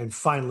entry and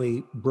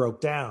finally broke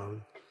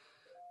down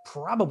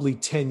probably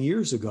 10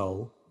 years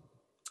ago,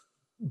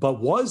 but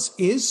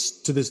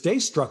is to this day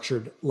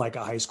structured like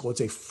a high school.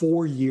 It's a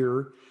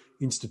 4-year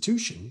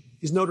institution,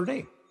 is Notre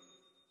Dame.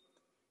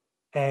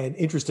 And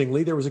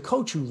interestingly, there was a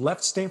coach who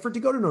left Stanford to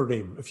go to Notre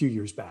Dame a few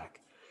years back.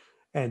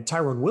 And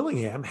Tyrone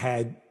Willingham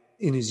had,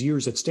 in his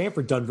years at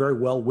Stanford, done very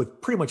well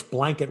with pretty much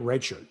blanket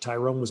redshirt.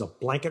 Tyrone was a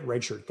blanket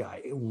redshirt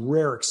guy. A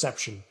rare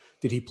exception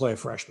did he play a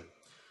freshman.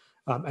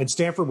 And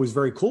Stanford was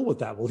very cool with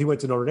that. Well, he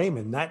went to Notre Dame,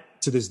 and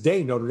that, to this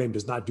day, Notre Dame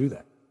does not do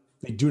that.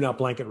 They do not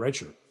blanket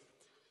redshirt.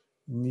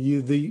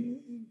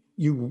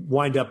 You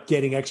wind up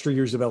getting extra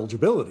years of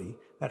eligibility.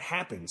 That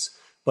happens.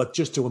 But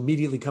just to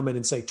immediately come in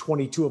and say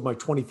 22 of my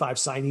 25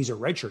 signees are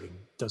redshirting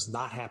does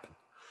not happen.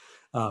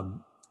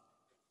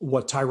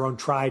 What Tyrone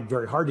tried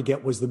very hard to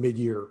get was the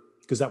mid-year,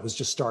 because that was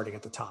just starting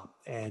at the top.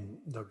 And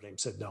Notre Dame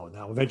said no.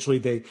 Now, eventually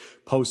they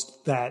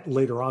post that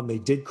later on, they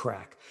did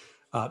crack.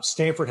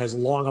 Stanford has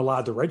long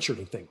allowed the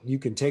redshirting thing. You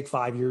can take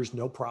 5 years,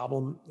 no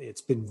problem.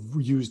 It's been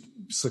used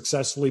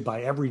successfully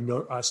by every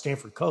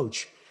Stanford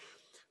coach.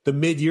 The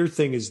mid-year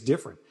thing is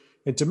different.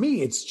 And to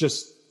me, it's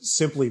just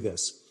simply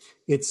this.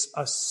 It's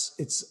a,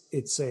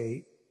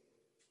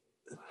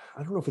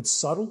 I don't know if it's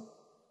subtle,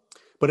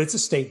 but it's a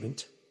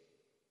statement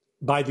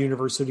by the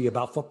university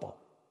about football.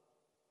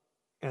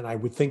 And I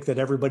would think that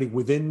everybody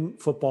within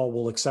football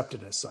will accept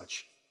it as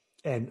such.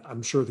 And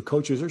I'm sure the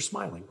coaches are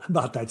smiling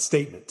about that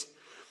statement.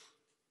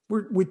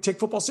 We take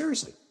football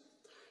seriously.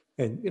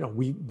 And,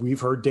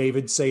 we've heard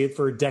David say it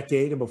for a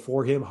decade, and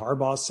before him,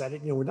 Harbaugh said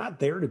it. We're not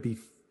there to be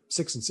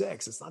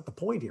 6-6. It's not the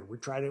point here. We're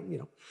trying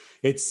to,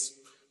 it's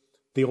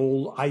the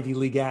old Ivy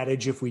League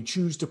adage, if we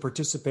choose to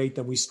participate,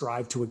 then we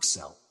strive to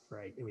excel,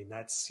 right? I mean,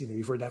 that's,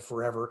 you've heard that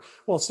forever.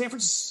 Well,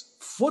 Stanford's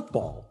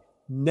football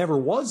never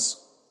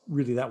was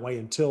really that way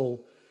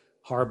until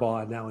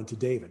Harbaugh and now into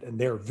David. And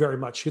they're very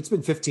much, it's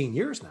been 15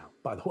 years now,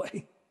 by the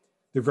way.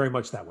 They're very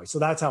much that way. So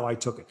that's how I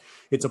took it.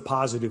 It's a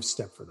positive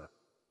step for them.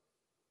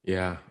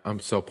 Yeah, I'm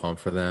so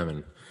pumped for them.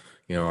 And,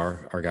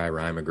 our guy,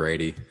 Ryan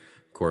McGrady,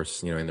 of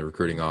course, in the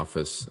recruiting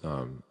office,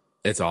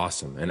 it's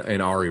awesome.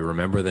 And Ari,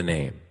 remember the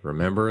name,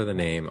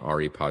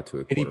 Ari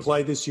Patu. Did he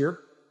play this year?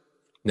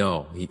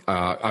 No,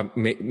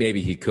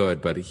 maybe he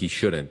could, but he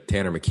shouldn't.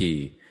 Tanner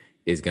McKee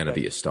is going to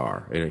be a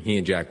star. He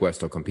and Jack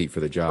West will compete for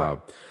the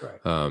job.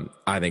 Right.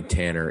 I think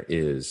Tanner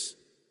is,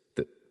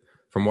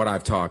 from what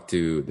I've talked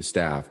to the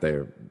staff,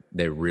 they're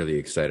really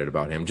excited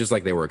about him, just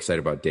like they were excited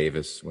about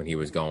Davis when he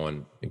was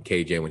going and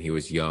KJ when he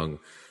was young.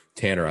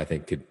 Tanner, I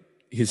think,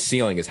 his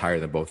ceiling is higher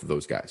than both of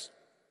those guys.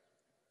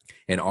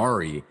 And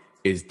Ari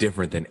is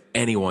different than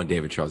anyone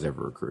David Shaw's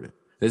ever recruited.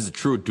 This is a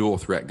true dual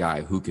threat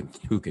guy who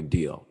can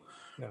deal.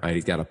 Yeah. Right?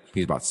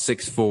 He's about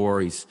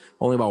 6'4". He's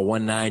only about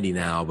 190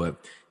 now, but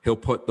he'll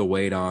put the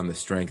weight on, the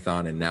strength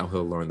on, and now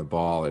he'll learn the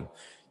ball. And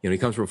he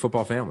comes from a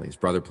football family. His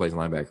brother plays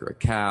linebacker at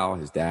Cal.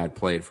 His dad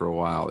played for a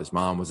while. His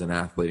mom was an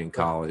athlete in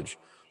college.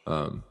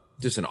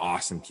 Just an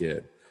awesome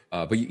kid.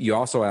 But you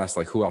also asked,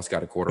 who else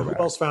got a quarterback?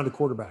 Who else found a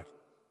quarterback?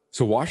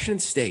 So Washington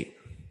State,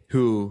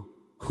 who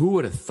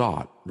would have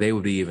thought they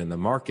would be even the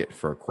market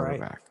for a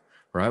quarterback,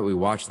 right? We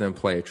watched them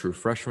play a true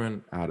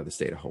freshman out of the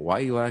state of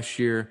Hawaii last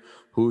year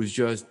who's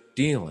just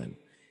dealing.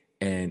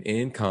 And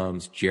in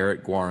comes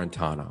Jarrett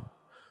Guarantano,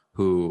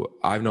 who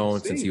I've known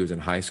since he was in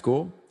high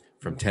school,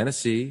 from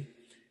Tennessee.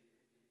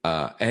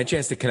 I had a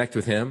chance to connect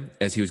with him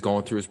as he was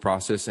going through his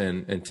process,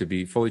 and to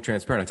be fully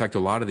transparent, I talked to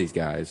a lot of these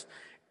guys,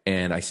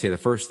 and I say the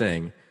first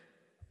thing,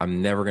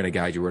 I'm never going to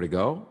guide you where to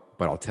go,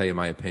 but I'll tell you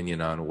my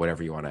opinion on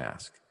whatever you want to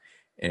ask,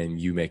 and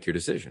you make your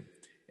decision.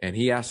 And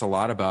he asked a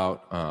lot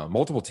about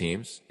multiple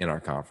teams in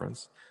our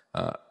conference,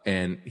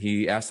 and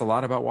he asked a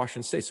lot about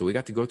Washington State. So we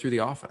got to go through the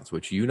offense,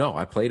 which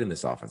I played in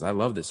this offense. I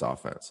love this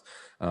offense.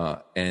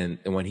 And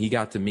when he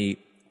got to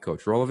meet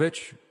Coach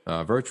Rolovich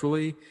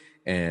virtually,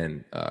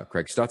 and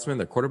Craig Stutzman,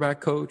 their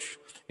quarterback coach,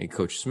 and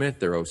Coach Smith,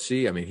 their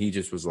OC. I mean, he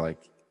just was like,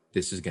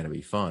 this is going to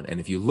be fun. And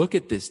if you look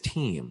at this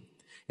team,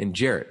 and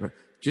Jarrett,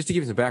 just to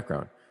give you some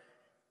background,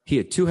 he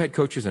had 2 head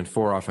coaches and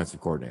 4 offensive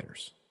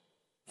coordinators.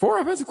 4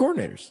 offensive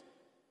coordinators.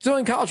 Still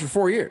in college for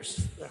 4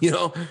 years. Yeah. You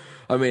know,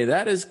 I mean,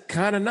 that is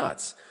kind of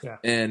nuts. Yeah.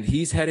 And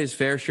he's had his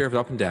fair share of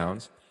up and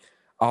downs.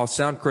 I'll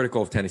sound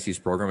critical of Tennessee's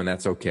program, and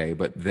that's okay,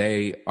 but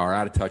they are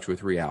out of touch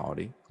with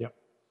reality, yep.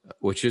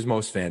 which is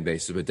most fan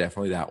bases, but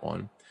definitely that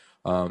one.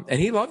 And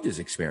he loved his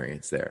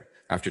experience there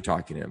after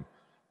talking to him.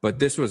 But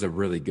this was a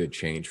really good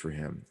change for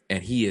him.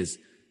 And he is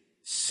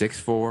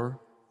 6'4",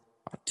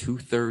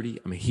 230.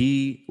 I mean,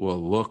 he will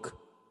look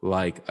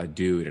like a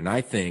dude. And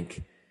I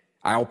think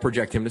I'll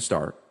project him to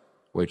start,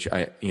 which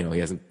he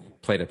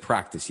hasn't played a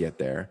practice yet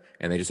there.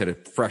 And they just had a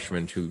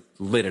freshman who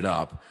lit it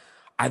up.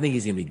 I think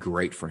he's going to be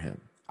great for him.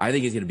 I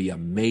think he's going to be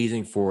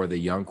amazing for the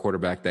young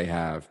quarterback they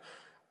have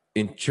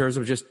in terms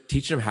of just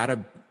teaching him how to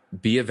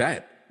be a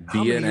vet,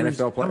 be an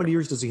NFL player. How many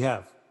years does he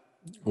have?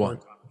 1.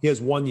 He has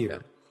 1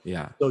 year.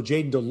 Yeah. So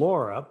Jaden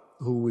DeLaura,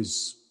 who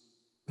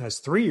has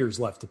 3 years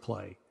left to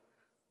play.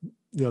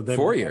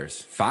 4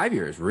 years, 5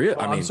 years. Real?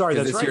 Well, I'm sorry,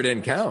 this year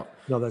didn't count.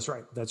 No, that's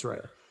right. That's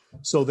right.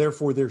 So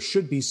therefore, there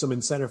should be some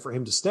incentive for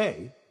him to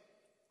stay.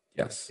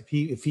 Yes.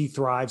 If he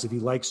thrives, if he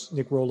likes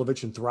Nick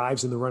Rolovich and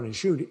thrives in the run and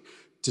shoot,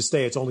 to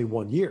stay, it's only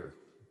 1 year.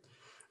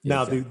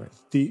 Now,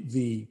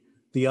 exactly.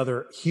 The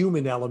other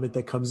human element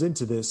that comes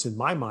into this, in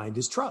my mind,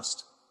 is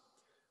trust.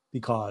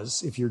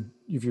 Because if you're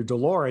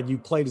DeLaura and you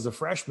played as a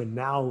freshman,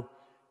 now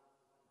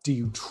do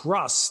you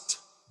trust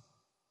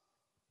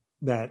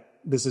that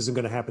this isn't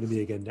going to happen to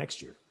me again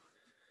next year?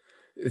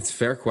 It's a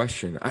fair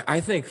question. I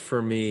think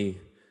for me,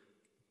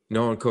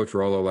 knowing Coach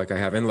Rollo like I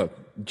have, and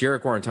look,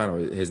 Jarek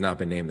Guarantano has not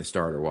been named the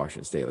starter at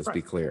Washington State. Let's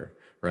be clear,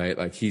 right?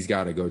 Like, he's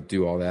got to go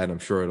do all that. And I'm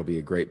sure it'll be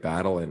a great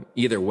battle. And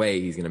either way,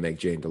 he's going to make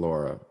Jaden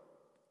DeLaura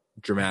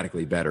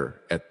dramatically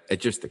better at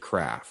just the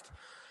craft.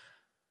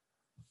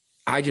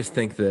 I just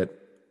think that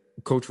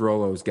Coach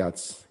Rollo's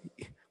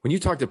when you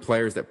talk to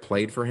players that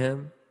played for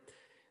him,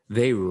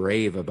 they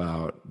rave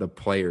about the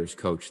player's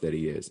coach that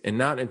he is. And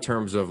not in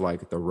terms of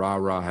like the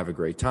rah-rah, have a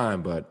great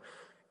time, but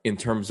in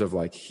terms of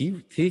like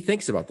he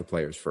thinks about the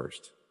players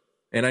first.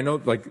 And I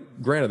know,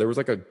 like, granted, there was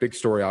like a big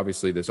story,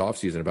 obviously, this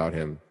offseason about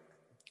him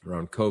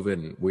around COVID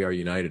and We Are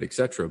United, et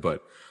cetera.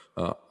 But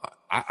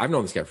I've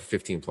known this guy for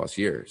 15 plus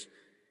years.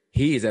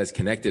 He is as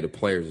connected to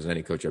players as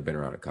any coach I've been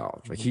around in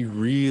college. Like, he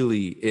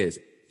really is.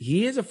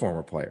 He is a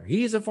former player.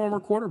 He is a former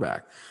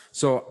quarterback.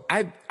 So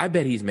I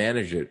bet he's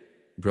managed it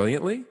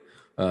brilliantly.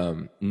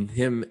 Him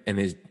and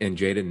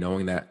Jaden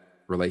knowing that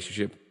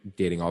relationship,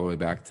 dating all the way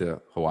back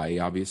to Hawaii,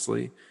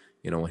 obviously,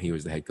 when he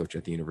was the head coach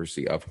at the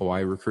University of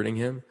Hawaii recruiting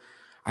him,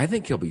 I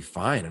think he'll be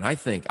fine. And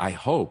I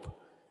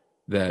hope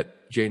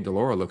that Jaden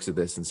DeLaura looks at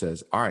this and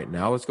says, all right,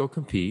 now let's go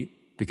compete,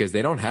 because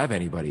they don't have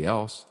anybody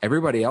else.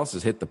 Everybody else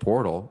has hit the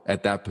portal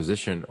at that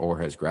position or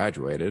has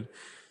graduated.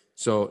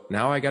 So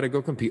now I got to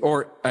go compete.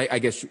 Or I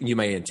guess you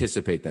may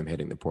anticipate them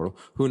hitting the portal.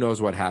 Who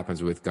knows what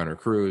happens with Gunnar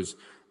Cruz?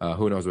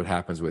 Who knows what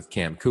happens with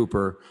Cam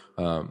Cooper?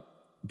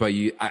 But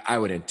I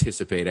would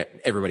anticipate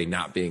everybody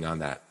not being on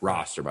that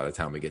roster by the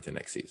time we get to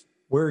next season.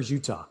 Where is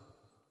Utah?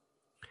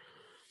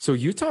 So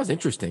Utah's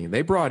interesting.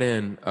 They brought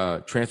in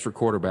a transfer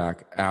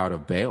quarterback out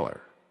of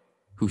Baylor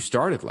who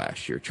started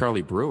last year,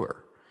 Charlie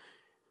Brewer.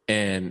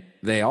 And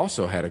they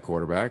also had a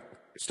quarterback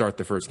start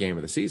the first game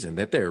of the season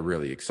that they're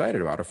really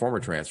excited about, a former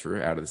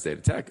transfer out of the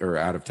state of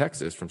out of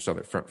Texas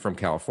from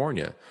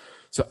California.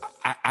 So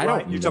I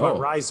don't know. You're talking about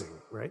Rising,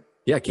 right?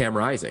 Yeah, Cam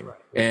Rising. Right.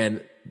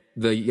 And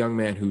the young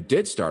man who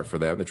did start for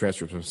them, the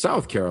transfer from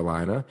South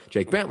Carolina,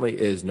 Jake Bentley,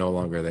 is no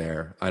longer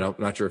there.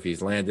 Not sure if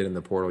he's landed in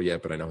the portal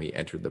yet, but I know he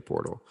entered the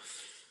portal.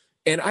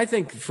 And I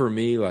think for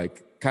me,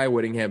 like, Kai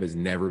Whittingham has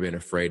never been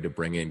afraid to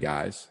bring in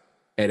guys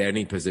at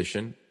any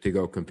position to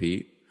go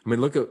compete. I mean,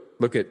 look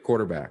at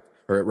quarterback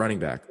or at running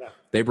back. Yeah.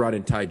 They brought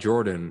in Ty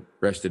Jordan,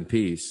 rest in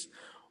peace.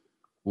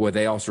 Well,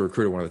 they also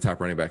recruited one of the top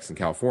running backs in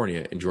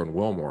California in Jordan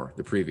Wilmore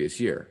the previous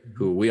year,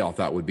 who we all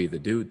thought would be the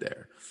dude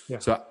there. Yeah.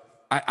 So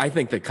I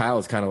think that Kyle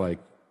is kind of like,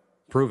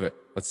 prove it.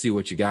 Let's see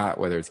what you got,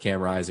 whether it's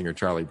Cam Rising or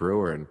Charlie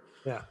Brewer. And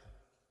yeah,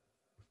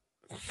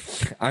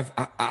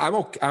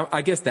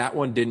 I guess that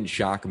one didn't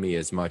shock me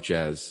as much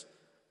as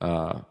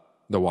the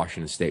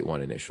Washington State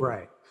one initially.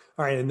 Right.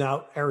 All right. And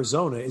now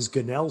Arizona, is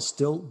Gunnell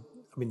still?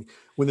 I mean,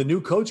 when the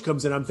new coach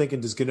comes in, I'm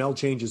thinking, does Gunnell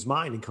change his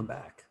mind and come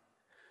back?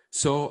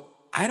 So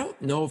I don't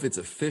know if it's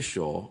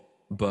official,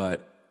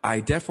 but I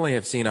definitely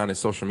have seen on his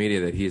social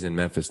media that he's in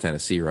Memphis,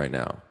 Tennessee right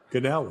now.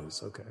 Gunnell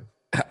is, okay.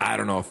 I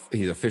don't know if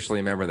he's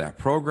officially a member of that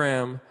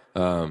program.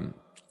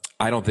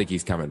 I don't think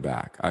he's coming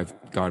back.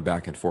 I've gone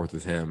back and forth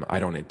with him. I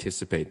don't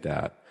anticipate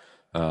that,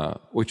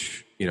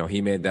 which,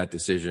 he made that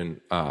decision.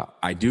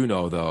 I do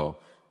know, though,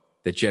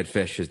 that Jed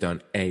Fish has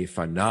done a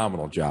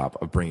phenomenal job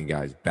of bringing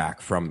guys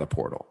back from the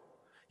portal.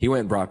 He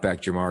went and brought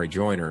back Jamari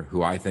Joyner,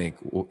 who I think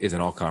is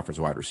an all-conference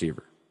wide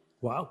receiver.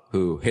 Wow.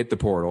 Who hit the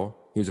portal.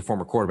 He was a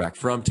former quarterback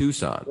from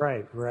Tucson.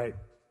 Right.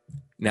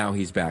 Now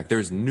he's back.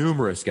 There's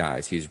numerous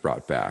guys he's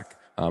brought back.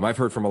 I've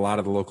heard from a lot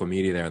of the local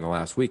media there in the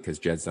last week, because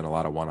Jed's done a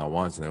lot of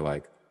one-on-ones, and they're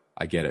like,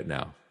 I get it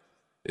now.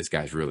 This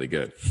guy's really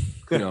good.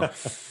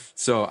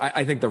 So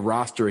I think the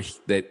roster,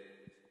 that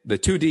the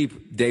two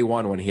deep day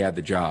one when he had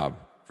the job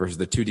versus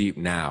the two deep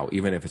now,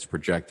 even if it's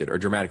projected, are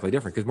dramatically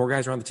different because more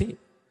guys are on the team.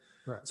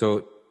 Right.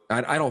 So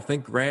I don't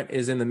think Grant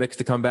is in the mix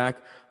to come back.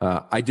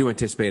 I do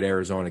anticipate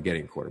Arizona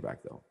getting a quarterback,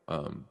 though,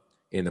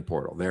 in the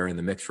portal. They're in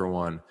the mix for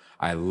one.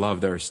 I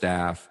love their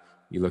staff.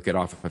 You look at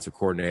offensive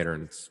coordinator,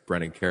 and it's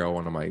Brendan Carroll,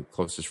 one of my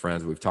closest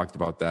friends. We've talked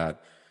about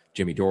that.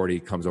 Jimmy Doherty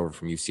comes over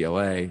from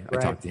UCLA. I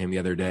talked to him the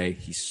other day.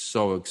 He's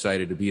so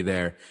excited to be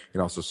there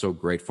and also so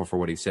grateful for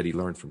what he said he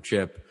learned from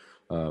Chip.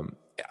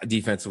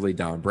 Defensively,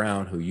 Don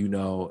Brown, who you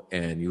know,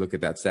 and you look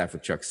at that staff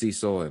with Chuck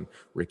Cecil and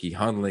Ricky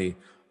Hundley.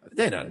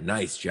 They did a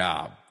nice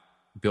job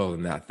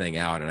building that thing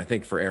out. And I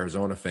think for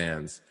Arizona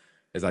fans,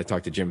 as I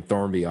talked to Jim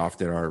Thornby,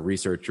 often our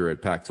researcher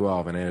at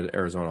Pac-12 and an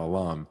Arizona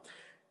alum,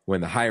 when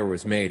the hire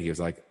was made, he was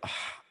like,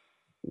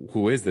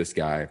 who is this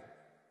guy?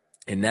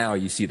 And now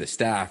you see the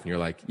staff and you're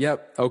like,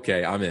 yep,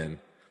 okay, I'm in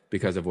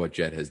because of what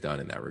Jet has done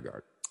in that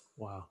regard.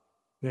 Wow,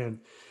 man.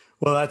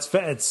 Well,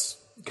 it's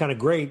kind of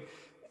great.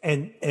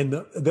 And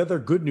the other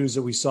good news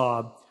that we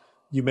saw,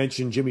 you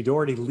mentioned Jimmy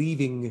Doherty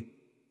leaving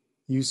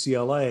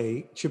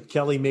UCLA. Chip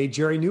Kelly made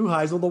Jerry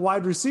Neuheisel the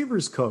wide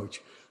receivers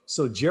coach.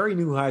 So Jerry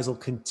Neuheisel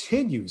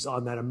continues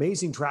on that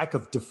amazing track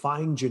of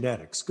defying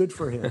genetics. Good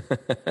for him.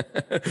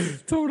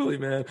 Totally,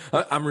 man.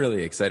 I'm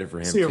really excited for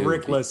him. See if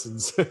Rick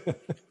listens.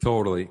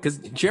 Totally. Because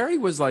Jerry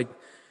was like,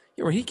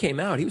 when he came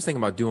out, he was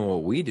thinking about doing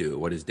what we do,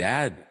 what his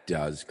dad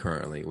does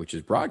currently, which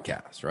is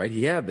broadcast, right?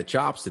 He had the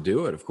chops to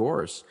do it, of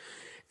course.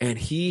 And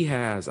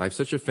I have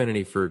such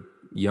affinity for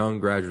young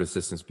graduate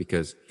assistants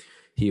because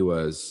he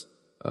was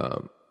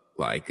an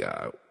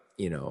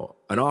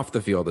off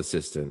the field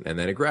assistant and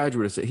then a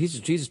graduate assistant. He's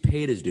just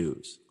paid his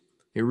dues.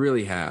 He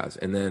really has.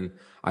 And then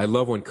I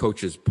love when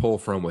coaches pull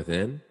from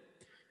within,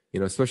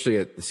 especially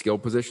at the skill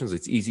positions.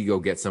 It's easy to go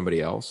get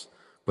somebody else,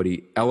 but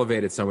he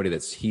elevated somebody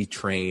he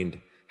trained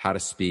how to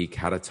speak,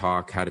 how to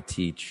talk, how to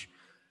teach.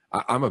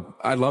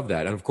 I love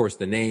that. And of course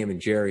the name and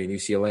Jerry and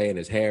UCLA and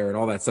his hair and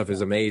all that stuff is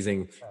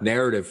amazing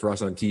narrative for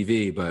us on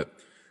TV. But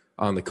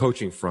on the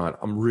coaching front,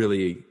 I'm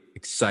really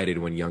excited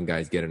when young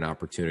guys get an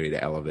opportunity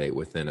to elevate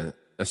within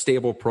a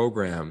stable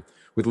program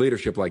with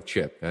leadership like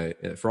Chip.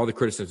 For all the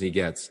criticisms he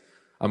gets,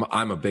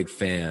 I'm a big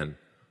fan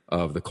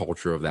of the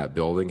culture of that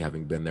building,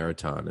 having been there a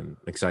ton, and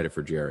excited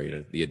for Jerry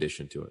and the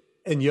addition to it.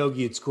 And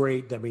Yogi, it's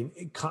great. I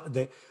mean,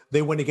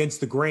 they went against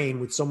the grain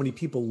with so many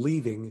people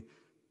leaving.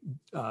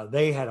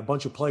 They had a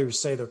bunch of players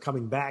say they're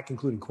coming back,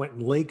 including Quentin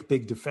Lake,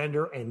 big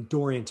defender, and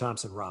Dorian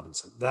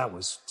Thompson-Robinson. That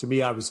was, to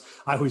me, I was,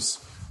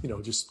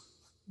 just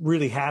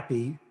really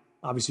happy,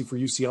 obviously for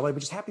UCLA, but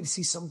just happy to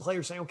see some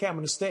players saying, okay, I'm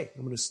going to stay.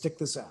 I'm going to stick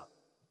this out.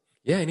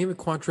 Yeah, and even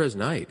Quantrez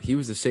Knight. He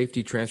was a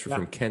safety transfer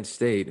from Kent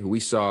State, who we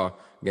saw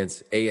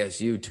against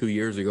ASU 2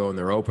 years ago in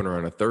their opener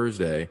on a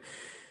Thursday.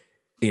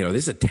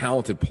 This is a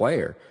talented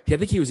player. I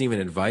think he was even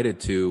invited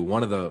to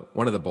one of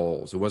the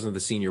bowls. It wasn't the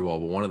Senior Bowl,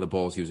 but one of the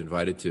bowls he was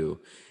invited to,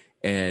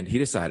 and he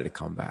decided to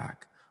come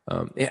back.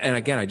 And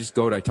again, I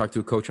talked to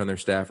a coach on their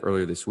staff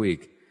earlier this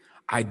week.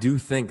 I do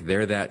think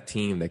they're that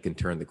team that can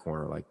turn the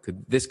corner.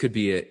 This could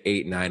be an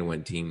 8-9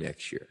 win team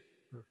next year.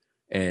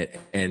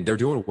 And they're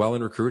doing well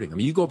in recruiting. I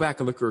mean, you go back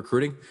and look at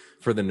recruiting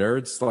for the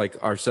nerds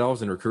like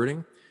ourselves in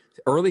recruiting.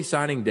 Early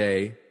signing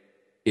day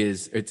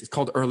it's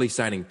called early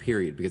signing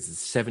period because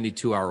it's a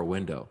 72-hour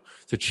window.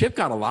 So Chip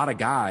got a lot of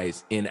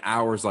guys in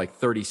hours like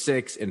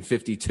 36 and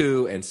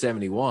 52 and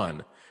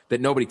 71 that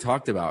nobody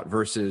talked about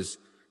versus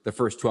the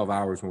first 12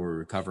 hours when we were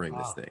recovering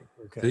this thing.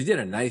 Okay. So he did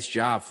a nice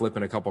job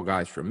flipping a couple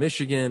guys from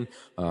Michigan,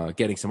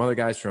 getting some other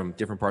guys from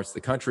different parts of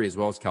the country as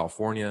well as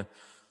California.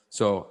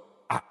 So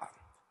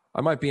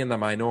I might be in the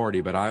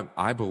minority, but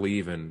I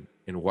believe in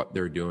what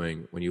they're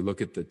doing when you look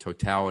at the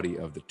totality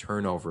of the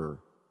turnover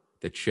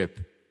that Chip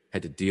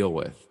had to deal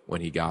with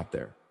when he got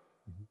there.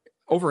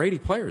 Over 80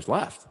 players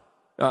left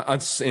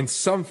in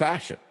some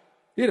fashion.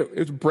 It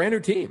was a brand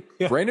new team,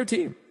 brand new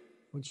team.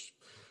 Which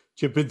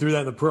Chip been through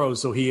that in the pros,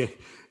 so he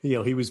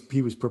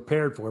was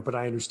prepared for it. But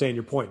I understand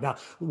your point. Now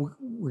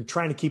we're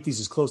trying to keep these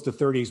as close to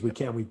 30 as we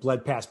can. We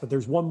bled past, but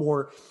there's one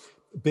more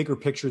bigger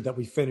picture that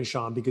we finish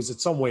on because in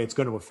some way it's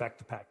going to affect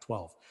the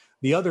Pac-12.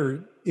 The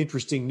other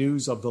interesting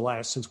news of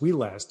since we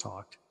last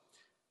talked,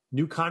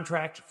 new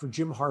contract for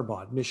Jim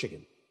Harbaugh at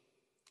Michigan.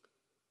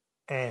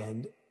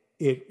 And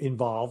it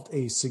involved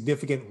a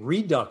significant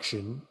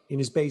reduction in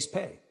his base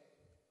pay.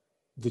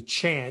 The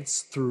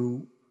chance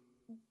through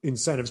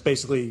incentives,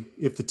 basically,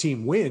 if the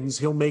team wins,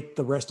 he'll make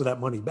the rest of that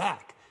money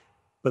back.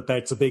 But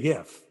that's a big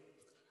if.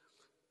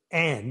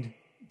 And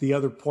the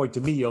other point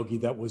to me, Yogi,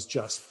 that was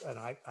and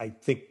I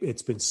think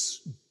it's been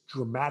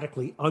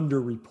dramatically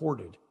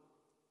underreported,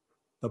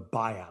 the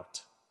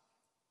buyout.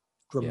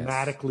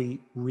 Dramatically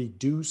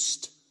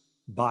reduced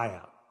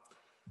buyout.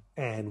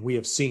 And we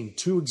have seen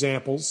two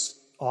examples,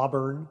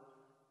 Auburn,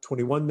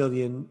 21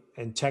 million,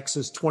 and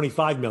Texas,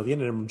 25 million.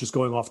 And I'm just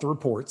going off the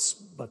reports,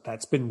 but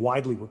that's been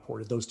widely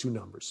reported, those two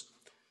numbers.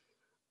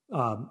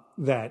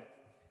 That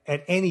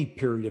at any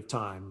period of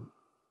time,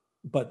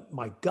 but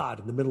my God,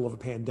 in the middle of a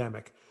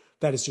pandemic,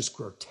 that is just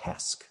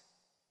grotesque.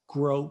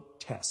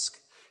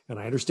 And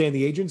I understand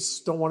the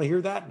agents don't want to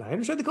hear that, and I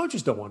understand the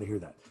coaches don't want to hear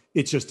that.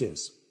 It just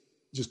is.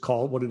 Just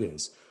call it what it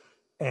is.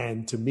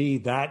 And to me,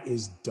 that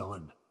is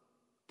done.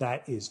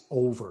 That is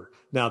over.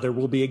 Now, there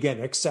will be, again,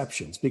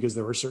 exceptions because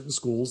there are certain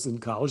schools in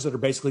college that are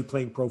basically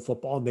playing pro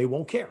football and they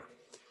won't care.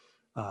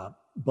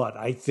 But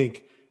I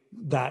think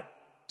that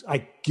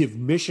I give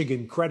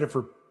Michigan credit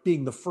for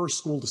being the first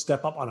school to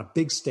step up on a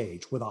big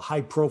stage with a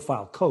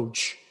high-profile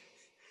coach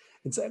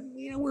and say,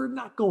 we're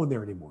not going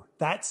there anymore.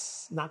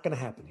 That's not going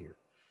to happen here.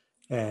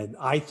 And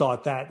I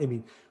thought that,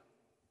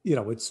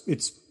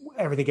 it's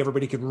I think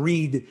everybody can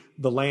read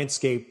the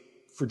landscape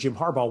for Jim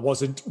Harbaugh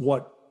wasn't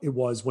what it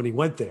was when he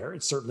went there.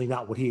 It's certainly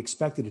not what he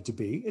expected it to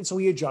be. And so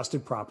he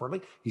adjusted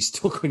properly. He's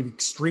still going to be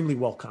extremely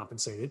well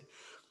compensated.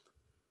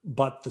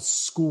 But the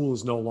school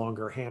is no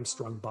longer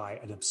hamstrung by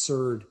an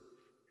absurd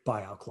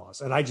buyout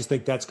clause. And I just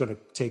think that's going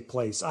to take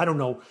place. I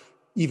don't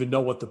even know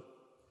what the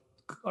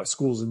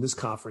schools in this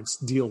conference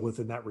deal with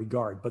in that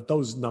regard. But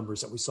those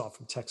numbers that we saw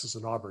from Texas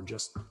and Auburn,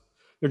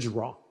 they're just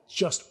wrong.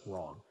 Just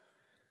wrong.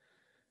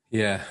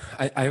 Yeah,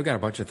 I've got a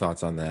bunch of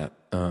thoughts on that,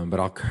 but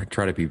I'll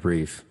try to be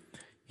brief.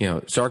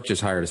 Sark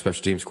just hired a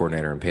special teams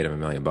coordinator and paid him $1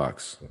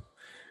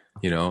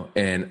 million,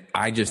 and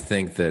I just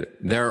think that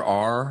there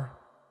are,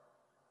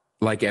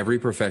 like every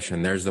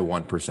profession, there's the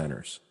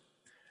 1%ers.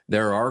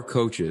 There are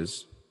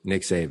coaches,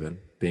 Nick Saban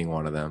being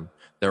one of them.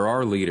 There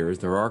are leaders,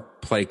 there are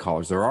play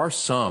callers. There are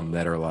some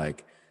that are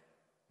like,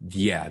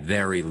 yeah,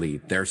 they're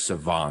elite. They're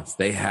savants.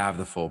 They have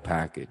the full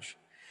package.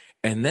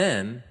 And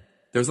then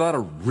there's a lot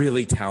of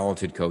really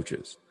talented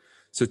coaches.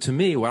 So to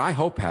me, what I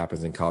hope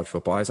happens in college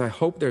football is I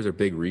hope there's a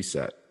big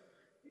reset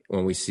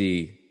when we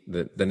see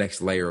the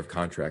next layer of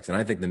contracts. And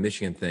I think the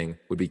Michigan thing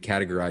would be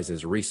categorized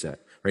as a reset.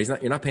 Right?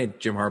 You're not paying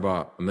Jim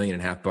Harbaugh $1.5 million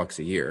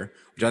a year,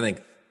 which I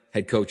think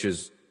head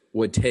coaches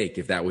would take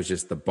if that was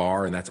just the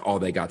bar and that's all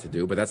they got to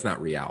do. But that's not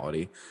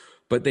reality.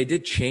 But they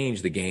did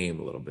change the game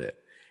a little bit.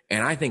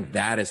 And I think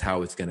that is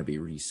how it's going to be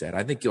reset.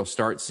 I think you'll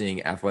start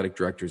seeing athletic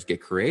directors get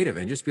creative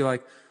and just be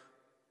like,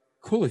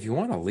 cool, if you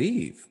want to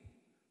leave.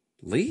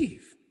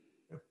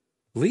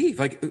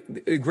 Like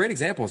a great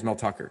example is Mel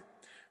Tucker,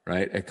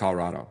 right, at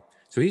Colorado.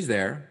 So he's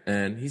there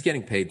and he's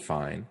getting paid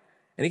fine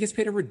and he gets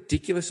paid a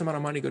ridiculous amount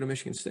of money to go to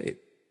Michigan State.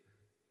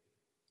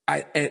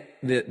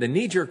 The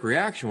knee-jerk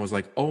reaction was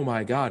like, oh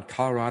my God,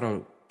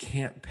 Colorado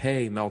can't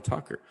pay Mel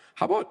Tucker.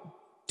 How about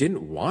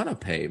didn't want to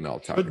pay Mel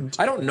Tucker? Shouldn't.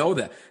 I don't know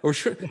that,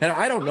 and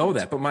I don't know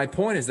that. But my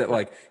point is that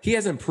like he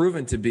hasn't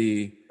proven to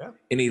be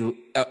a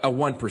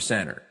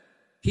 1%er.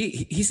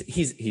 He's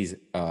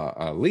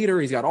a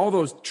leader. He's got all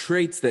those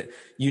traits that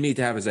you need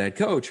to have as a head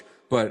coach,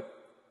 but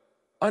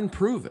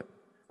unproven,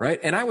 right?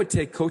 And I would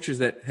take coaches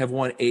that have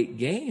won 8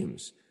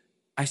 games.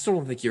 I still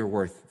don't think you're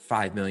worth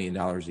 $5 million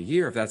a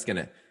year if that's going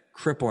to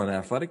cripple an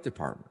athletic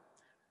department.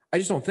 I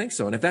just don't think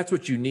so. And if that's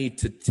what you need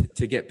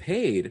to get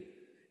paid,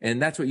 and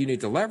that's what you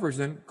need to leverage,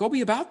 then go be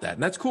about that.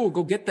 And that's cool.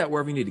 Go get that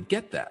wherever you need to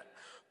get that.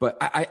 But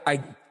I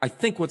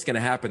think what's going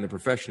to happen in the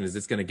profession is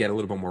it's going to get a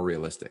little bit more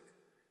realistic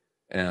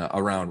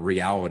around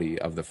reality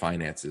of the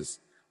finances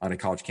on a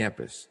college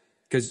campus.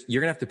 Because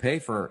you're going to have to pay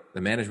for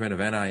the management of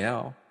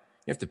NIL.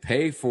 You have to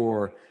pay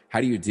for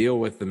how do you deal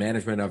with the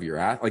management of your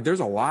athletes. Like there's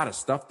a lot of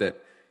stuff that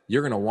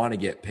you're going to want to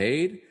get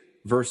paid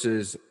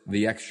versus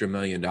the extra $1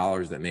 million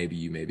that maybe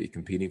you may be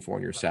competing for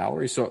in your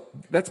salary. So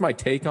that's my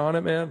take on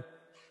it, man.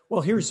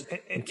 Well,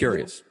 I'm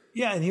curious.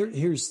 Yeah, and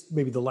here's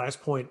maybe the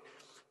last point.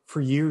 For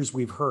years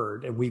we've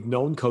heard, and we've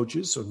known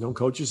coaches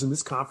in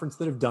this conference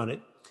that have done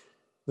it,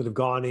 that have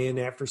gone in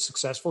after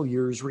successful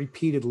years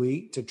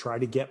repeatedly to try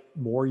to get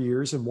more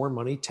years and more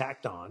money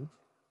tacked on,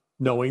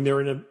 knowing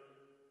they're in a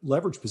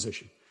leverage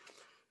position.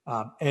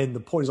 And the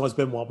point has always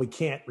been, well, we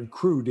can't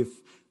recruit if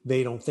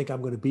they don't think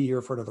I'm going to be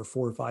here for another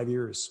 4 or 5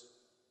 years.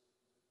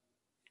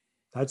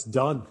 That's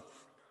done.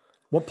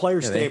 What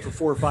players stay for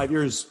 4 or 5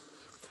 years?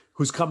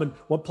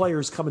 What player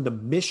is coming to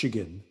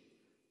Michigan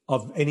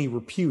of any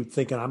repute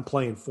thinking I'm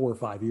playing 4 or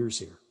 5 years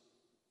here?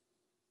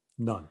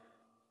 None.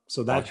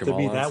 So that to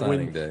me,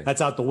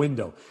 that's out the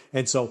window.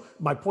 And so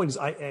my point is,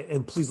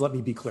 and please let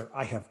me be clear,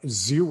 I have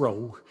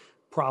zero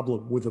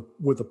problem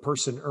with a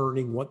person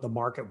earning what the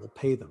market will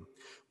pay them.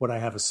 What I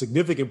have a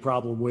significant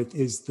problem with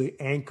is the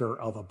anchor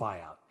of a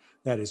buyout.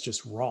 That is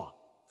just wrong.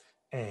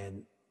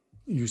 And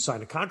you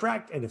sign a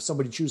contract, and if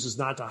somebody chooses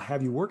not to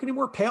have you work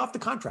anymore, pay off the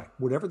contract.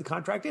 Whatever the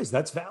contract is,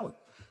 that's valid.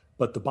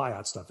 But the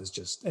buyout stuff is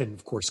just, and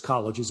of course,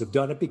 colleges have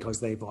done it because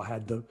they've all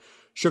had the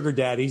sugar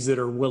daddies that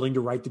are willing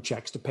to write the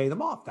checks to pay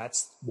them off.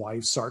 That's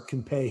why Sark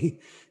can pay.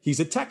 He's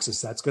at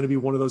Texas. That's going to be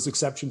one of those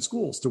exception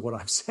schools to what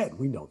I've said.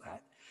 We know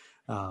that.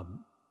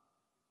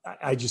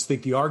 I just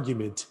think the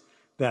argument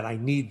that I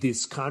need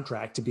this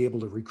contract to be able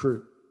to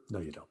recruit, no,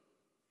 you don't.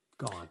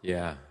 Go on.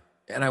 Yeah.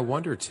 And I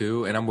wonder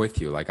too, and I'm with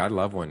you, like I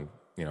love when,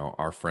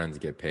 our friends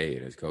get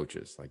paid as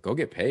coaches. Like, go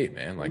get paid,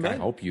 man. Like, Amen. I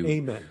hope you.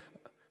 Amen.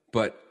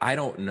 But I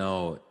don't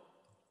know,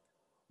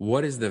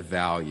 what is the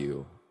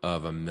value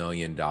of $1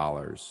 million?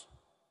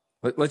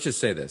 Let's just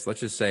say this.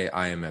 Let's just say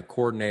I am a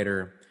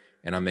coordinator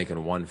and I'm making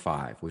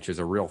 1.5, which is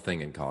a real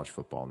thing in college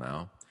football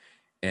now.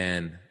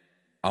 And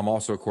I'm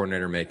also a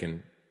coordinator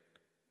making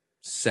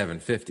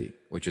 $750,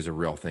 which is a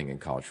real thing in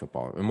college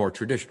football, a more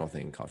traditional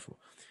thing in college football.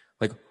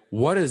 Like,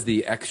 what does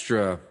the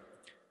extra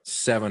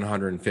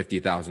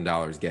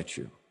 $750,000 get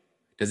you?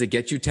 Does it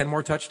get you 10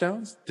 more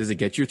touchdowns? Does it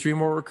get you 3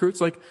 more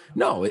recruits? Like,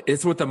 no,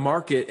 it's what the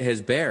market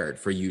has bared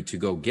for you to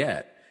go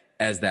get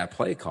as that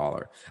play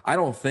caller. I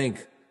don't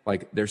think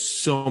like there's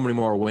so many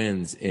more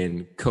wins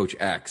in Coach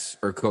X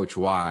or Coach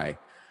Y.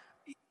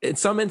 In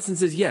some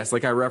instances, yes,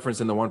 like I referenced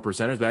in the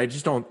 1%ers, but I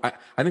just don't,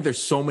 I think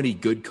there's so many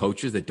good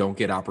coaches that don't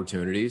get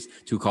opportunities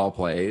to call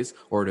plays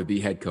or to be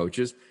head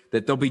coaches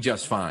that they'll be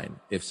just fine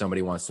if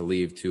somebody wants to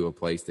leave to a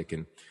place that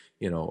can,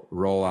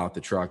 roll out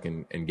the truck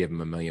and give them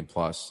 $1 million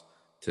plus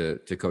to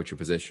coach a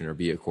position or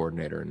be a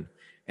coordinator.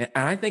 And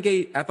I think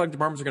athletic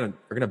departments are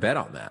going to bet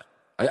on that.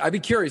 I'd be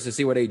curious to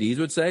see what ADs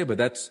would say, but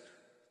that's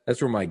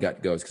where my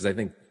gut goes. Cause I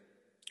think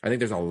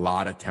there's a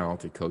lot of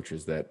talented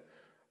coaches that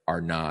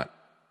are not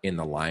in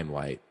the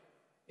limelight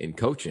in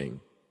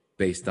coaching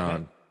based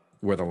on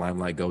where the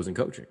limelight goes in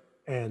coaching.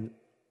 And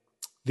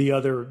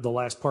the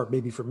last part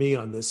maybe for me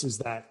on this is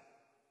that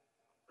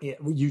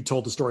you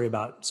told the story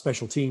about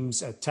special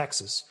teams at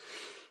Texas.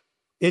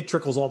 It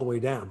trickles all the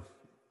way down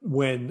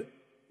when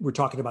we're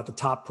talking about the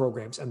top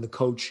programs and the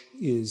coach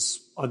is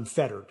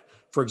unfettered.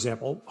 For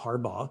example,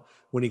 Harbaugh,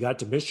 when he got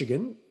to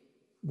Michigan,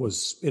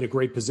 was in a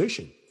great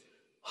position,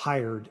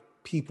 hired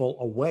people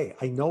away.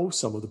 I know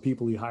some of the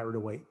people he hired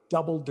away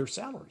doubled their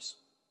salaries.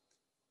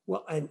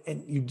 Well, and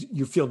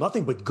you feel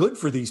nothing but good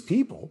for these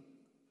people.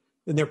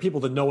 And they're people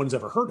that no one's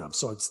ever heard of.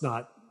 So it's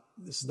not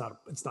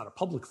a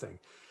public thing.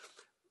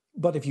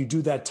 But if you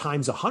do that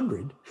times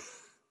 100,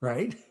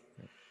 right?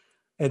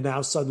 And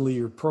now suddenly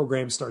your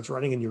program starts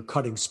running and you're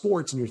cutting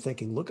sports and you're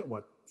thinking, look at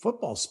what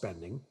football's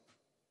spending.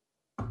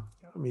 I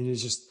mean,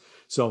 it's just,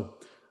 so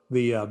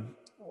I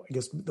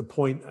guess the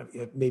point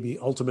maybe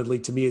ultimately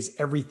to me is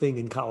everything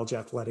in college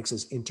athletics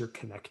is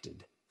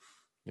interconnected.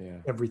 Yeah.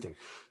 Everything.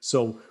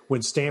 So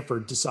when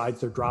Stanford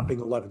decides they're dropping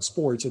 11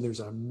 sports and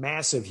there's a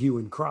massive hue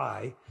and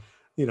cry,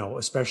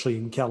 especially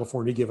in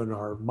California, given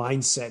our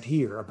mindset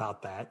here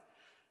about that,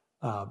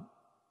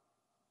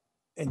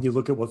 and you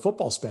look at what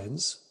football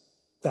spends,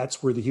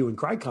 that's where the hue and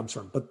cry comes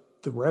from.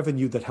 But the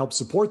revenue that helps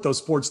support those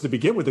sports to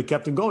begin with that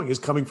kept them going is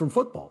coming from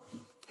football.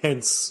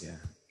 Hence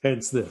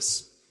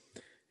this.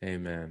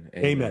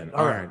 Amen.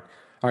 All right.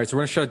 All right, so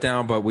we're going to shut it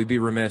down, but we'd be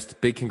remiss.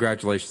 Big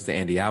congratulations to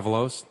Andy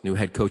Avalos, new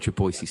head coach at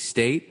Boise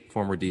State,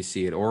 former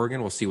DC at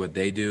Oregon. We'll see what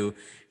they do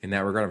in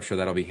that regard. I'm sure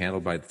that'll be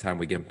handled by the time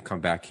we come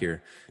back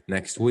here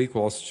next week.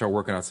 We'll also start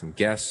working on some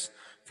guests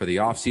for the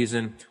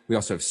offseason. We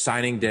also have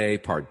signing day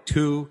part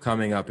 2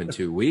 coming up in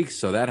 2 weeks.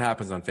 So that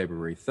happens on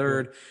February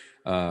 3rd.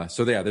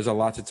 There's a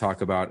lot to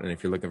talk about. And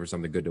if you're looking for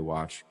something good to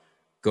watch,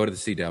 go to the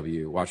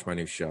CW, watch my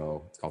new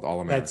show. It's called All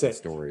American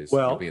Stories.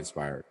 Well, you'll be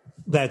inspired.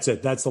 That's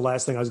it. That's the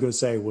last thing I was going to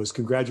say was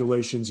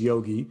congratulations,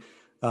 Yogi.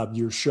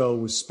 Your show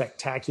was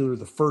spectacular.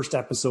 The first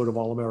episode of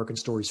All American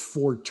Stories,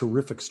 4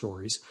 terrific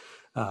stories.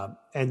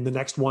 And the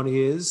next one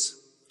is?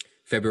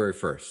 February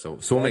 1st.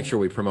 So we'll make sure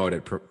we promote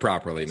it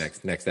properly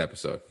next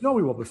episode. No,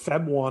 we will. But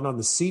Feb 1 on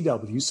the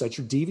CW, set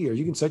your DVR.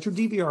 You can set your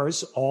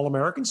DVRs, All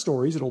American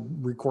Stories. It'll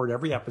record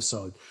every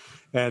episode.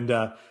 And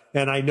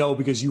I know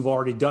because you've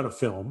already done a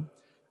film,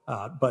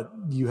 but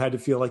you had to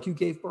feel like you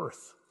gave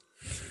birth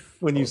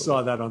when you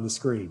saw that on the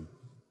screen.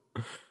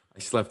 I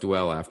slept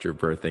well after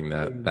birthing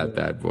that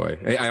bad boy.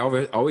 I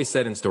always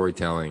said in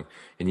storytelling,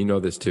 and you know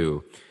this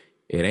too,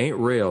 it ain't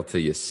real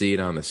till you see it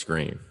on the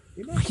screen.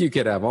 You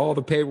could have all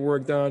the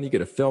paperwork done. You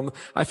could have filmed.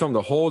 I filmed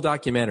the whole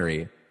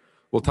documentary.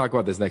 We'll talk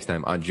about this next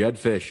time on Jed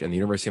Fish and the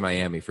University of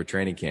Miami for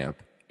training camp,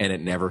 and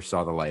it never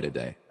saw the light of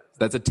day.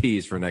 That's a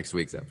tease for next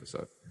week's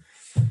episode.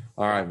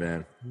 All right,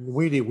 man.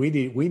 We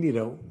need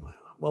a.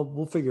 Well,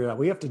 we'll figure it out.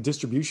 We have to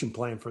distribution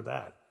plan for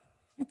that.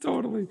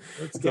 Totally.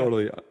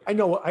 I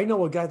know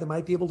a guy that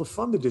might be able to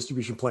fund the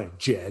distribution plan,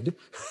 Jed.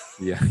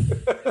 Yeah,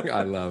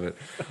 I love it.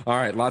 All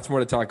right, lots more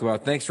to talk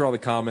about. Thanks for all the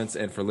comments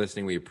and for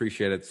listening. We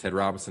appreciate it. It's Ted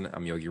Robinson.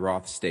 I'm Yogi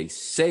Roth. Stay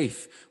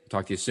safe. We'll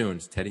talk to you soon.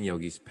 It's Ted and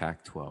Yogi's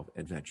Pac-12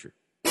 Adventure.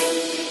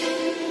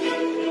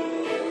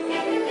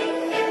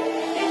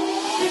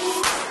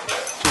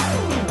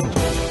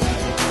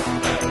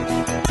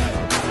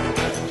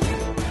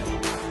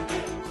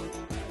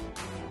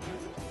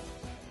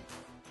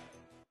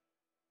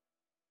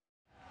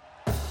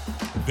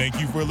 Thank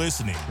you for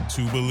listening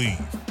to Believe.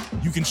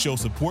 You can show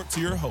support to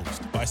your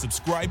host by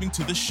subscribing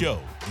to the show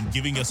and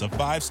giving us a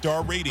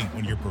 5-star rating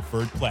on your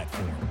preferred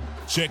platform.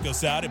 Check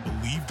us out at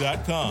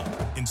Believe.com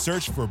and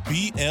search for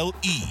BLEAV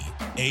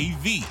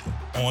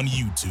on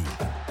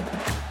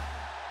YouTube.